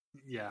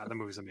 yeah, the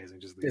movie's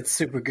amazing. It's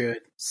super good,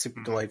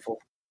 super delightful.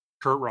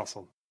 Kurt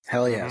Russell.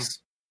 Hell yes.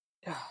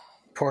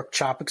 Pork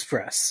Chop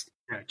Express.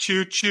 Yeah,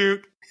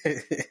 choo.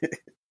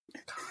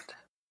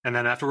 And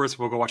then afterwards,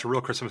 we'll go watch a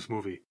real Christmas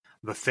movie,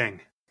 The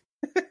Thing.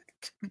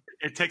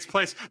 It takes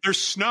place. There's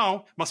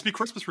snow. Must be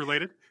Christmas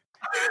related.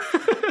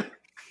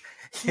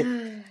 Hey,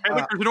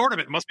 look, there's an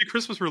ornament. Must be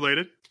Christmas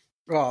related.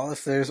 Well,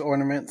 if there's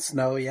ornaments,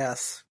 snow,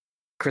 yes.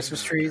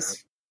 Christmas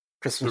trees,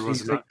 Christmas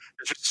music. There's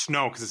just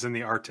snow because it's in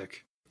the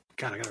Arctic.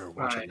 God, I gotta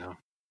watch it now.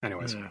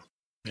 Anyways.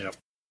 Yep.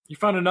 You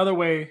found another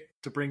way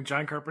to bring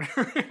John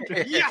Carpenter.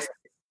 Yes!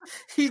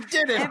 He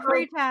did it!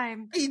 Every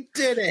time. He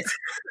did it!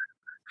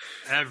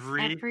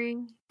 Every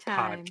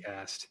time.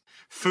 podcast.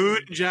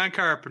 Food and John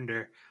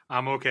Carpenter.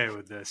 I'm okay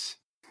with this.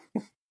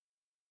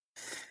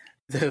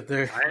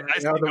 They're I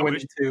the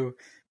winning too.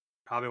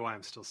 Probably why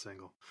I'm still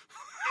single.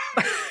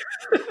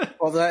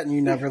 Well, that and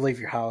you never leave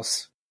your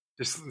house.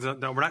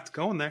 No, we're not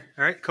going there.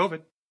 All right,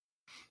 COVID.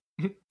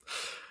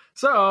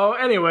 So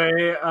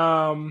anyway,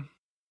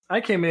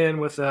 I came in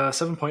with a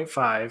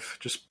 7.5,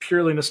 just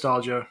purely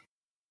nostalgia.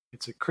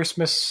 It's a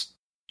Christmas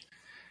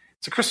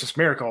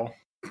miracle.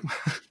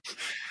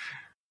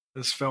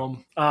 This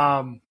film.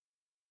 I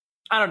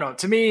don't know.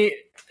 To me,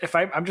 if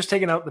I'm just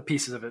taking out the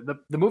pieces of it,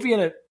 the movie in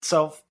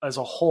itself as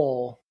a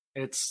whole,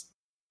 it's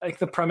like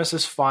the premise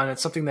is fun.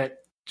 It's something that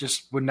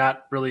just would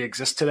not really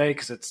exist today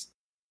because it's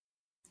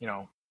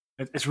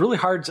really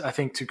hard, I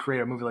think, to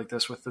create a movie like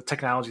this with the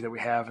technology that we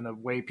have and the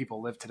way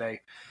people live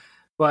today.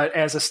 But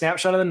as a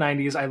snapshot of the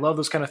 90s, I love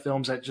those kind of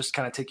films that just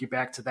kind of take you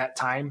back to that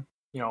time,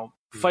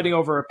 fighting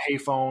over a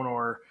payphone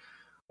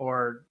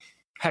or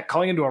heck,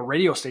 calling into a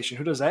radio station.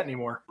 Who does that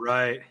anymore?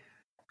 Right.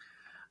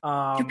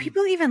 Do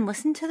people even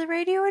listen to the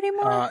radio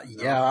anymore?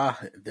 Yeah,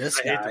 this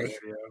I hate the guy.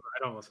 radio. I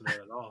don't listen to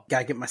it at all.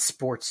 Gotta get my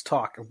sports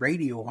talk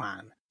radio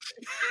on.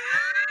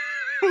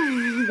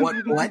 What?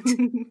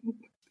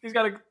 He's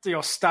got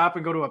to stop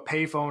and go to a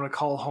payphone to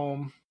call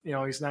home.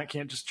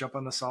 Can't just jump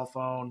on the cell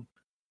phone.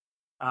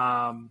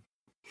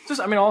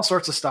 All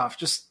sorts of stuff.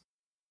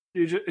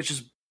 It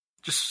just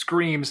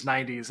screams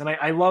 90s. And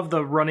I love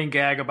the running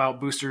gag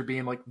about Booster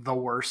being like the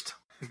worst.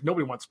 Like,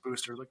 nobody wants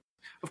Booster. Like,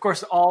 of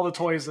course, all the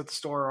toys at the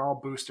store are all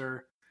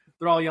Booster.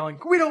 They're all yelling,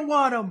 "We don't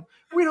want him!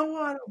 We don't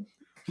want him!"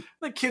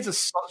 The kids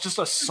just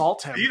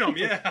assault him. Beat him,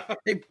 yeah.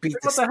 They beat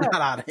the snot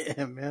out of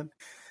him, man.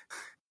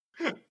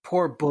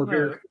 Poor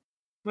booger.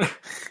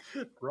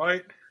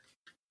 Right.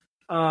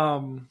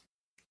 But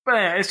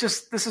yeah, this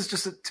is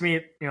just to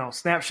me,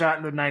 snapshot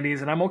in the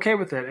 90s, and I'm okay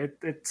with it.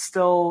 It's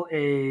still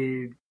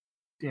a,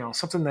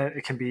 something that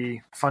it can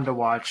be fun to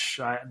watch.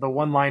 The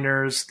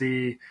one-liners,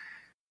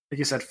 like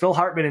you said, Phil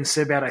Hartman and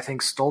Sinbad, I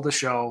think, stole the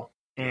show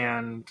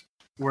and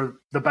were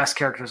the best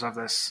characters of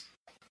this,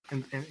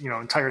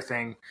 entire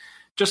thing.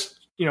 Just,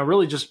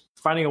 really just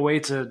finding a way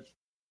to,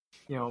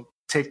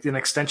 take an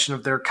extension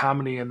of their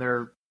comedy and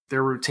their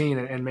routine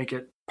and make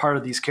it part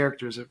of these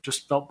characters. It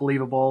just felt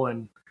believable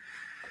and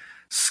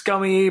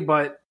scummy,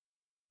 but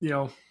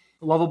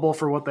lovable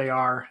for what they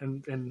are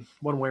in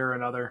one way or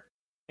another.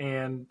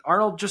 And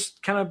Arnold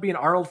just kind of being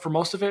Arnold for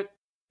most of it.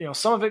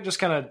 Some of it just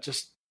kind of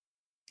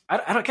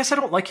I guess I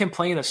don't like him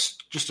playing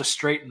just a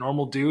straight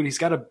normal dude. He's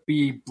got to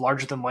be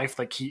larger than life,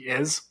 like he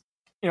is.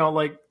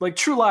 Like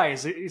True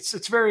Lies.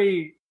 It's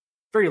very,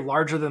 very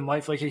larger than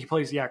life. Like he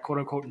plays, quote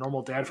unquote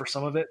normal dad for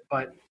some of it,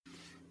 but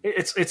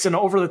it's an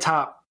over the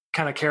top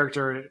kind of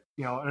character,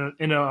 in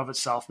and of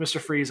itself.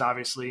 Mr. Freeze,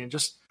 obviously, and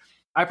just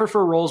I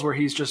prefer roles where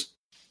he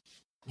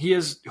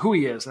is who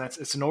he is, and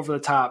it's an over the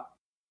top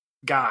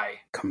guy.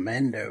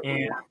 Commando.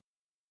 And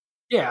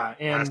yeah,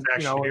 and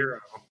hero.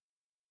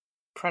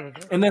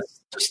 Predator. And that's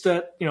just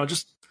that,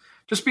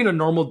 just being a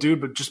normal dude,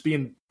 but just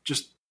being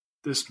just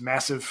this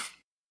massive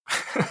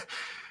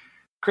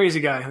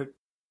crazy guy who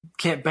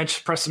can't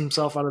bench press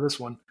himself out of this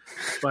one.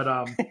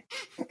 But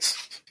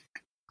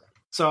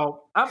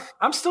so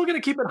I'm still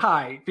gonna keep it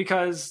high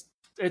because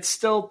it's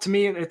still, to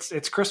me,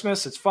 it's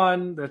Christmas, it's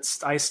fun,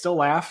 I still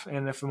laugh,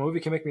 and if a movie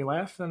can make me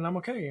laugh, then I'm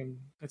okay. And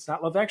it's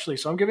not Love Actually,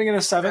 so I'm giving it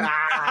a 7.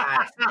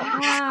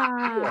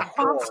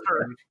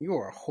 You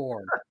are a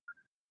whore.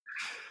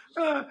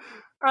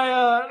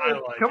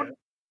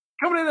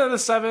 Coming in at a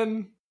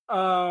 7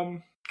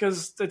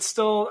 because it's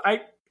still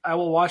I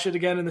will watch it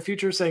again in the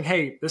future saying,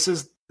 hey, this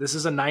is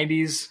a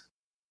 90s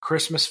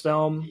Christmas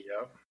film.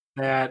 Yep.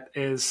 that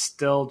is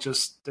still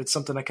just, it's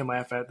something I can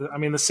laugh at. I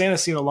mean, the Santa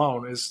scene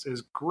alone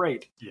is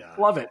great. Yeah.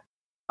 Love it.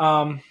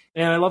 And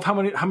I love how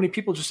many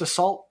people just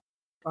assault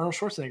Arnold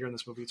Schwarzenegger in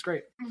this movie. It's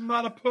great. I'm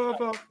not a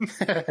pervert.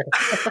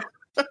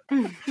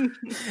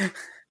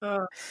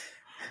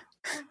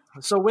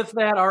 So with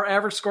that, our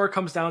average score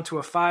comes down to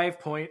a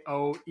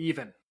 5.0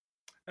 even.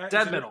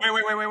 Dead middle.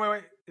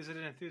 Wait. Is it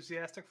an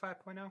enthusiastic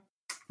 5.0?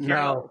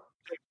 No.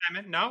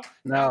 No?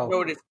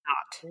 No, it is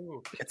not.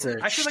 Ooh. it's a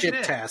I feel like it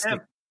is.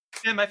 shit-tastic.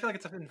 Tim, I feel like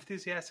it's an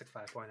enthusiastic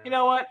 5.0. You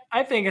know what?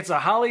 I think it's a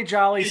holly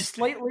jolly,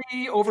 slightly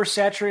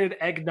oversaturated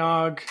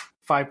eggnog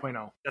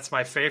 5.0. That's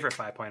my favorite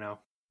 5.0.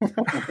 Oh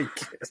my God.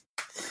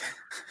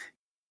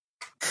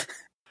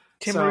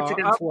 Tim So, roots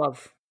against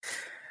love.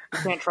 You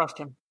can't trust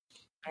him.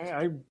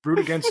 I root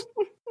against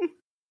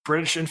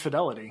British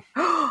infidelity.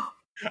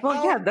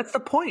 Well, yeah, that's the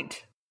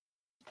point.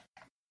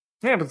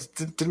 Yeah, but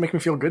it didn't make me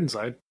feel good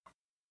inside.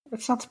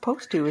 It's not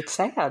supposed to. It's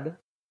sad.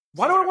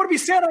 Why do I want to be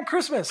sad on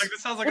Christmas? Like,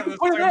 this sounds like, What's a the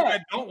point of movie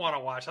that? I don't want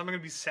to watch. I'm going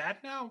to be sad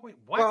now? Wait,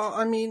 what? Well,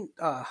 I mean,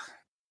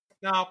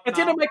 no. At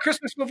the end of my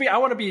Christmas movie, I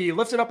want to be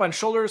lifted up on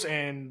shoulders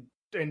and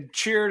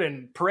cheered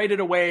and paraded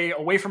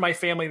away from my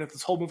family. That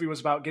this whole movie was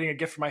about getting a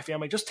gift for my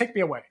family. Just take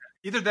me away.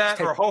 Either that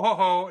or ho, ho,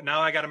 ho,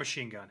 now I got a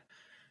machine gun.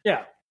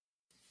 Yeah.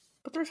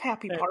 But there's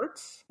happy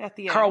parts at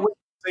the end. Carl Wilson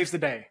saves the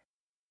day.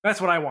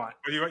 That's what I want.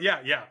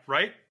 Yeah,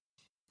 right?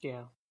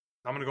 Yeah.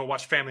 I'm going to go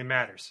watch Family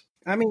Matters.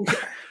 I mean,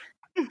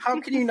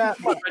 how can you not?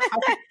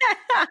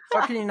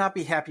 How can you not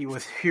be happy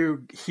with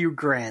Hugh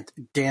Grant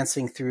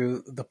dancing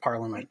through the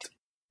Parliament?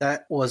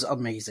 That was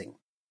amazing,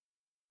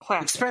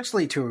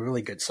 especially to a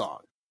really good song.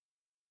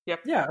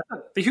 Yep. Yeah,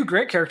 the Hugh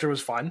Grant character was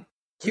fun.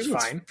 He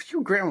was fine.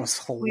 Hugh Grant was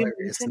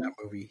hilarious in that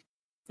movie.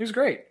 He was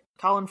great.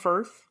 Colin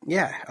Firth.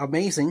 Yeah,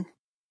 amazing.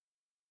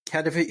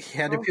 Had to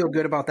feel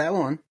good about that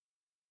one.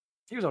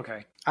 He was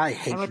okay. I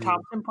hate Emma you.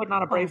 Thompson putting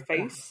on a brave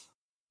face.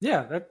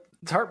 Yeah,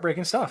 it's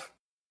heartbreaking stuff.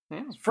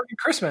 Yeah. It's freaking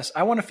Christmas.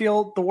 I want to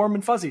feel the warm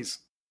and fuzzies.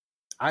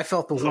 I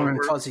felt the warm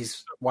and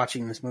fuzzies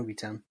watching this movie,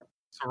 Tim.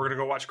 So we're going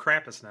to go watch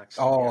Krampus next.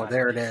 Oh,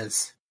 there it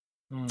is.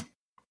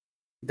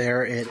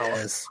 There it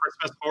is.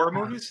 Christmas horror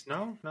movies?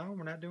 No,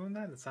 we're not doing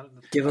that. It's not.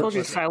 I told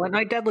you, Silent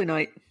Night, Deadly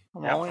Night.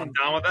 I'm all in. I'm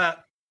down with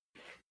that.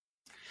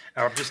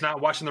 I'm just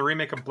not watching the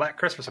remake of Black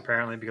Christmas,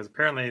 apparently, because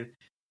apparently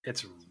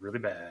it's really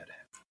bad.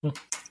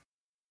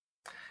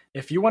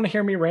 If you want to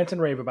hear me rant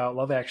and rave about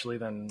Love Actually,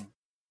 then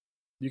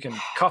you can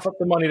cough up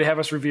the money to have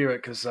us review it,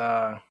 because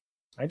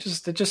it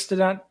just did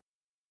not.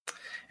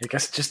 I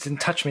guess it just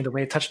didn't touch me the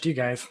way it touched you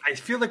guys. I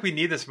feel like we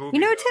need this movie.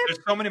 You know, though. Tim? There's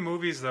so many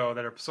movies, though,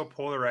 that are so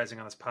polarizing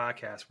on this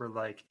podcast. Where,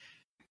 like,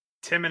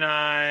 Tim and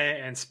I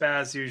and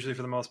Spaz, usually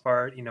for the most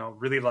part,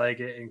 really like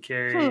it, and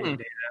Carrie and Dana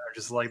are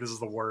just like, this is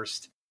the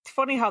worst. It's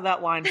funny how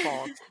that line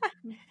falls.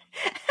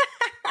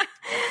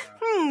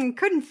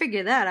 Couldn't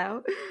figure that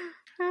out.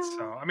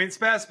 So, I mean,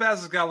 Spaz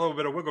has got a little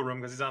bit of wiggle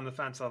room because he's on the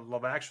fence of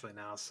Love Actually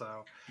now.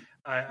 So,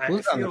 I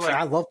feel like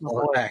I love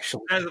Love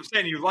Actually. As I'm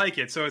saying, you like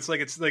it, so it's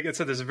like I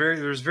said.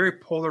 There's very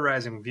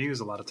polarizing views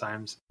a lot of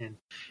times in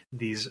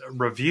these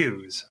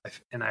reviews,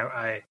 and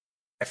I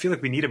feel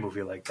like we need a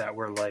movie like that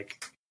where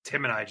like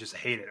Tim and I just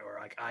hate it, or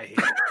like I hate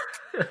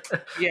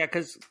it. Yeah,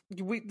 because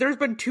there's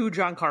been 2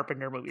 John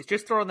Carpenter movies.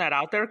 Just throwing that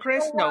out there,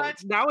 Chris. No,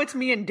 now it's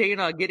me and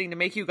Dana getting to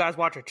make you guys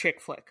watch a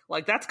chick flick.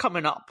 Like, that's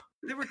coming up.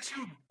 There were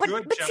 2 But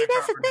good. see,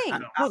 that's the thing.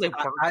 No, they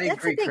weren't. I That's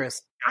agree, the thing.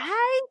 Chris.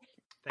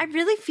 I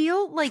really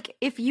feel like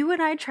if you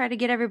and I try to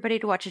get everybody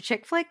to watch a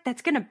chick flick,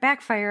 that's going to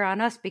backfire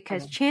on us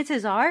because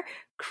chances are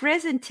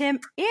Chris and Tim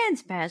and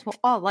Spaz will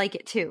all like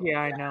it too. Yeah,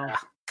 I know.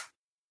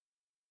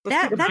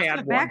 That's going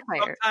to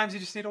backfire. Sometimes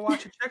you just need to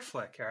watch a chick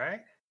flick, all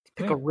right?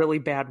 Pick a really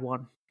bad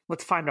one.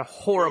 Let's find a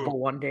horrible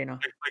one, Dana.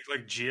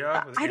 Like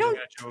Gia with I don't-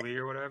 Angelina Jolie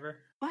or whatever.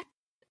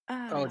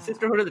 Oh,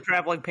 Sisterhood of the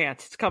Traveling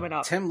Pants. It's coming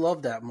up. Tim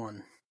loved that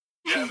one.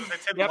 Yeah,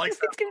 Tim Yep. likes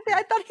that.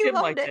 I thought he Tim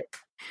loved liked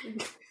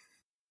it.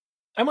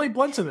 Emily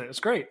Blunt's in it. It's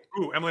great.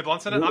 Ooh, Emily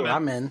Blunt's in it. Ooh,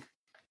 I'm in.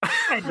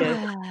 I did.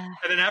 And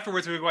then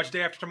afterwards, we watch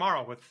Day After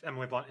Tomorrow with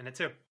Emily Blunt in it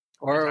too.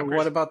 Or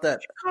what about that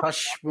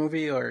Hush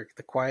movie or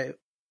The Quiet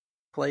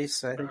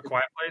Place? I think.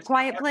 Quiet Place.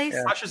 Quiet Place.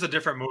 Yeah. Hush is a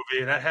different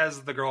movie. That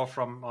has the girl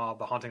from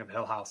The Haunting of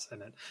Hill House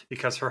in it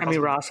because her Emmy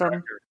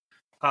husband.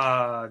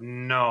 Rossum?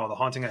 No, The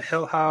Haunting of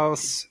Hill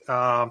House.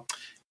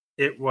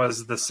 It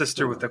was the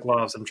sister with the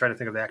gloves. I'm trying to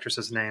think of the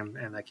actress's name,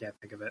 and I can't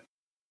think of it.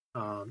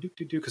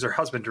 Because her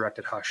husband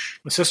directed Hush.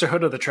 The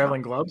Sisterhood of the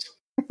Traveling Gloves.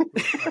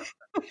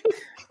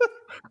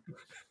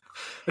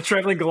 The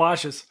Traveling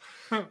Galoshes.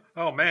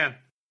 Oh man.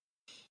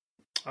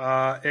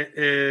 It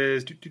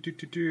is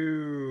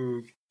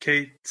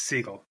Kate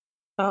Siegel.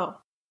 Oh.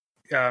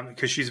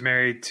 Because she's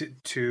married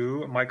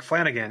to Mike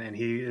Flanagan, and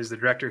he is the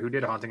director who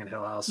did Haunting in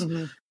Hill House,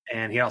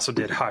 and he also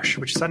did Hush,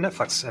 which is on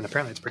Netflix, and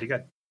apparently it's pretty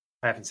good.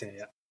 I haven't seen it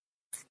yet.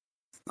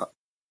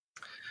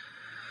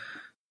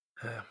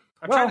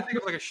 I'm trying to think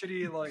of like a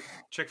shitty like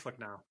chick flick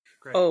now.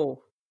 Great.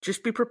 Oh,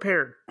 just be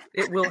prepared.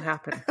 It will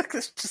happen.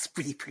 Just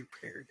be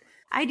prepared.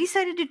 I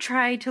decided to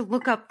try to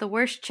look up the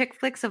worst chick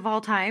flicks of all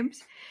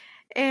times,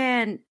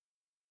 and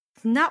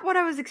it's not what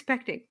I was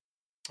expecting.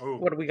 Ooh.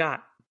 What do we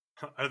got?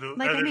 Are there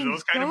I mean,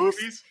 those kind of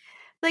Ghost- movies?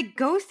 Like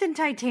Ghost and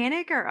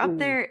Titanic are up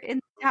there in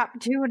the top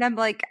 2, and I'm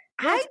like,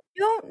 I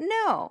don't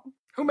know.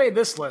 Who made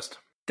this list?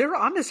 They're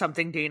onto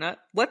something, Dana.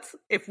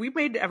 If we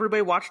made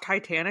everybody watch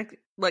Titanic,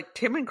 like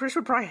Tim and Chris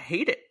would probably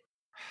hate it.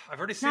 I've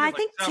already seen No, it. I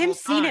think Tim's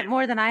seen it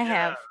more than I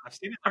have. I've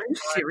seen it. Are you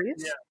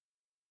serious?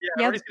 Yeah,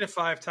 I've already seen it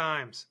 5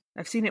 times.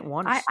 I've seen it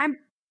once. I'm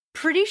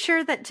pretty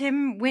sure that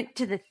Tim went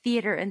to the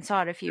theater and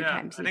saw it a few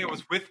times. I think it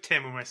was with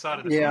Tim when I saw it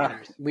at the Yeah,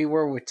 theaters. we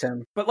were with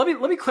Tim. But let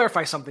me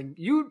clarify something.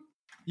 You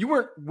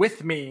weren't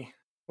with me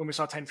when we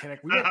saw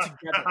Titanic. We went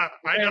together.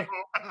 I know.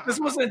 This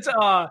wasn't.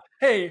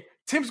 Hey,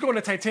 Tim's going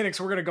to Titanic,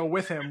 so we're gonna go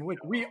with him.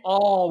 Like we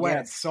all went.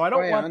 Yes. So I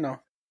don't want. I know.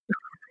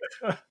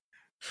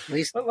 At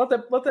least let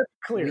that be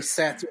clear. we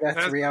sat through that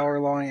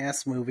 3-hour-long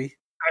ass movie.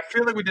 I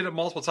feel like we did it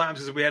multiple times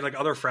because we had like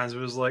other friends. It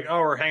was like, oh,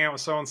 we're hanging out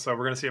with so and so.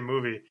 We're going to see a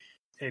movie,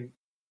 and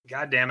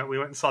God damn it, we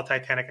went and saw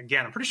Titanic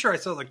again. I'm pretty sure I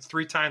saw it like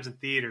 3 times in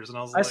theaters, and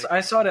I was like,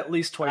 I saw it at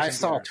least twice. I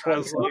saw it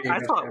twice. I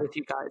saw it with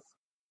you guys.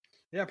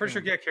 yeah, I'm pretty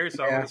sure Carrie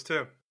saw it with us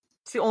too.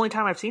 It's the only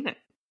time I've seen it.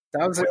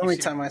 That was the What, only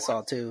you've seen time it I saw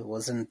it too.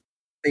 Was in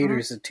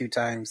theaters 2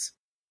 times.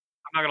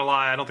 I'm not gonna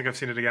lie, I don't think I've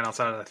seen it again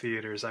outside of the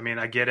theaters. I mean,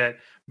 I get it.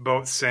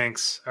 Boat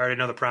sinks. I already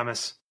know the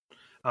premise.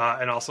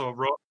 And also,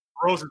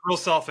 Rose is real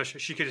selfish.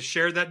 She could have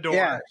shared that door.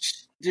 Yeah,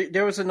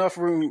 there was enough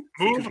room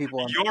for Move 2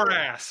 people. your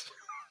ass.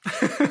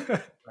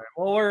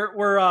 Well,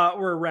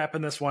 we're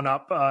wrapping this one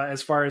up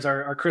as far as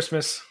our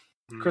Christmas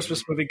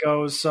movie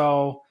goes.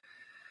 So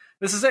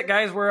this is it,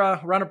 guys. We're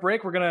on a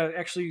break. We're gonna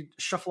actually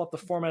shuffle up the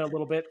format a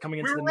little bit coming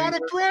into the We're on a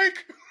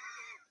break.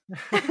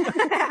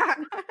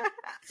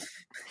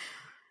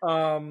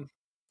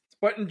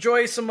 But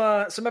enjoy some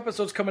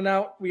episodes coming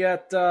out. We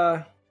got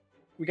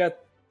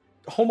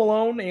Home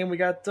Alone, and we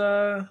got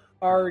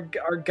our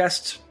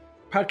guest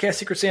podcast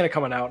Secret Santa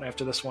coming out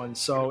after this one.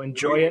 So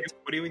enjoy it.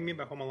 What do you mean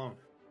by Home Alone?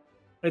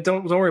 Hey,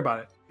 don't worry about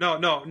it. No.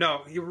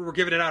 We're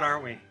giving it out,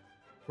 aren't we?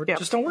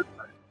 Just don't worry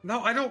about it.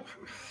 No, I don't.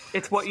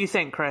 It's what you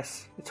think,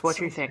 Chris. It's what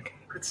you think.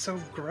 It's so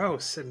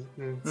gross and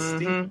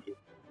stinky.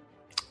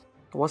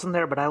 I wasn't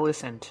there, but I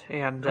listened,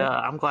 and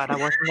I'm glad I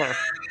wasn't there.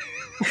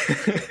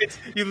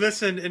 You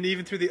listened, and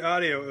even through the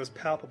audio, it was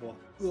palpable.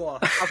 Ugh.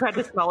 I've had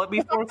to smell it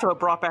before, so it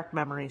brought back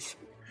memories.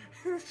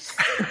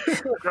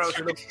 Gross.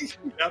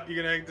 Yep,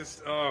 you're gonna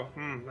just. Oh,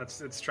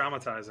 it's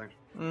traumatizing.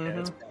 Mm-hmm.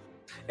 Yeah,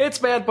 it's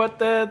bad, but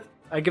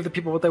I give the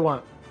people what they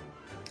want.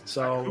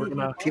 So we're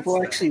gonna.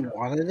 People actually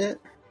wanted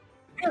it.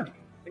 Yeah,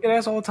 they get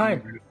asked all the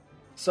time.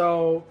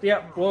 So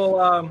yeah,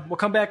 we'll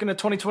come back into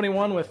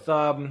 2021 with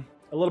a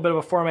little bit of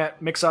a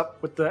format mix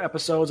up with the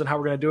episodes and how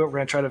we're going to do it. We're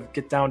going to try to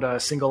get down to a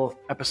single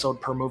episode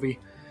per movie.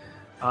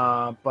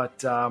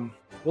 But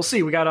we'll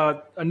see. We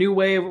got a new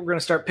way. We're going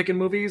to start picking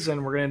movies,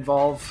 and we're going to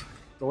involve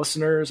the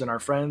listeners and our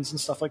friends and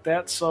stuff like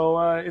that.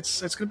 So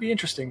it's going to be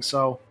interesting.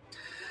 So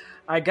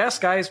I guess,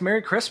 guys,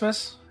 Merry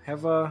Christmas.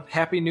 Have a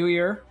Happy New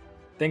Year.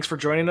 Thanks for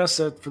joining us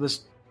for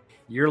this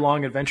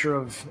year-long adventure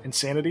of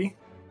insanity.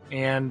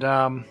 And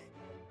I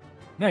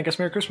guess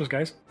Merry Christmas,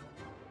 guys.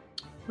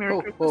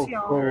 Merry Christmas,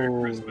 y'all.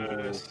 Merry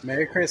Christmas.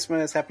 Merry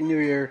Christmas. Happy New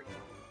Year.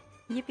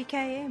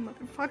 Yippee-ki-yay,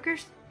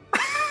 motherfuckers.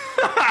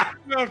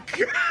 Oh,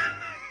 God.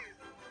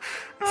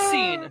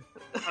 Scene.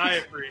 I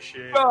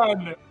appreciate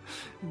it.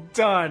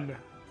 Done.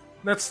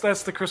 That's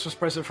the Christmas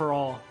present for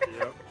all.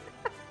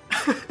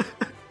 Yep.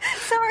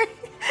 Sorry.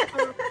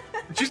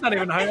 She's not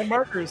even high on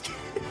markers.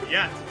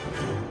 Yet.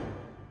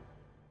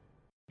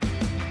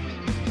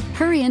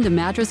 Hurry into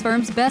Mattress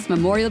Firm's best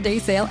Memorial Day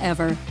sale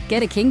ever.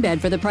 Get a king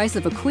bed for the price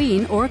of a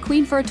queen or a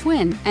queen for a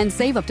twin and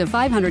save up to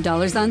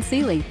 $500 on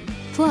Sealy.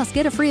 Plus,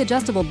 get a free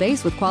adjustable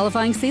base with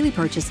qualifying Sealy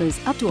purchases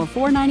up to a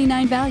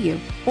 $499 value.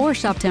 Or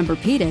shop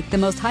Tempur-Pedic, the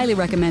most highly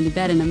recommended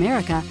bed in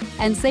America,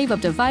 and save up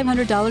to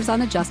 $500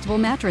 on adjustable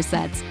mattress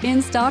sets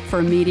in stock for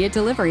immediate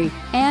delivery.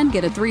 And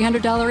get a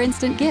 $300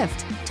 instant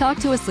gift. Talk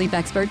to a sleep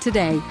expert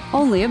today,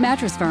 only at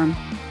Mattress Firm.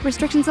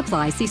 Restrictions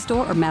apply. See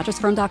store or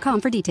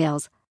mattressfirm.com for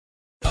details.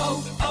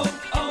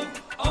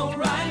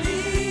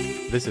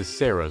 This is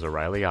Sarah's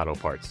O'Reilly Auto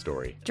Parts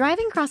story.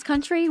 Driving cross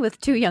country with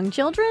 2 young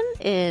children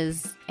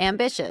is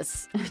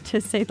ambitious,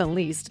 to say the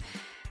least.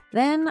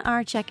 Then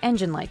our check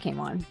engine light came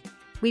on.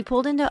 We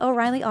pulled into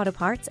O'Reilly Auto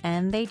Parts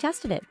and they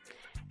tested it.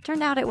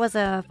 Turned out it was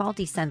a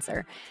faulty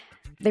sensor.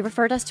 They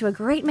referred us to a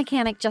great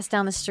mechanic just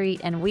down the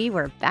street and we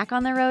were back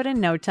on the road in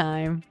no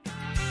time.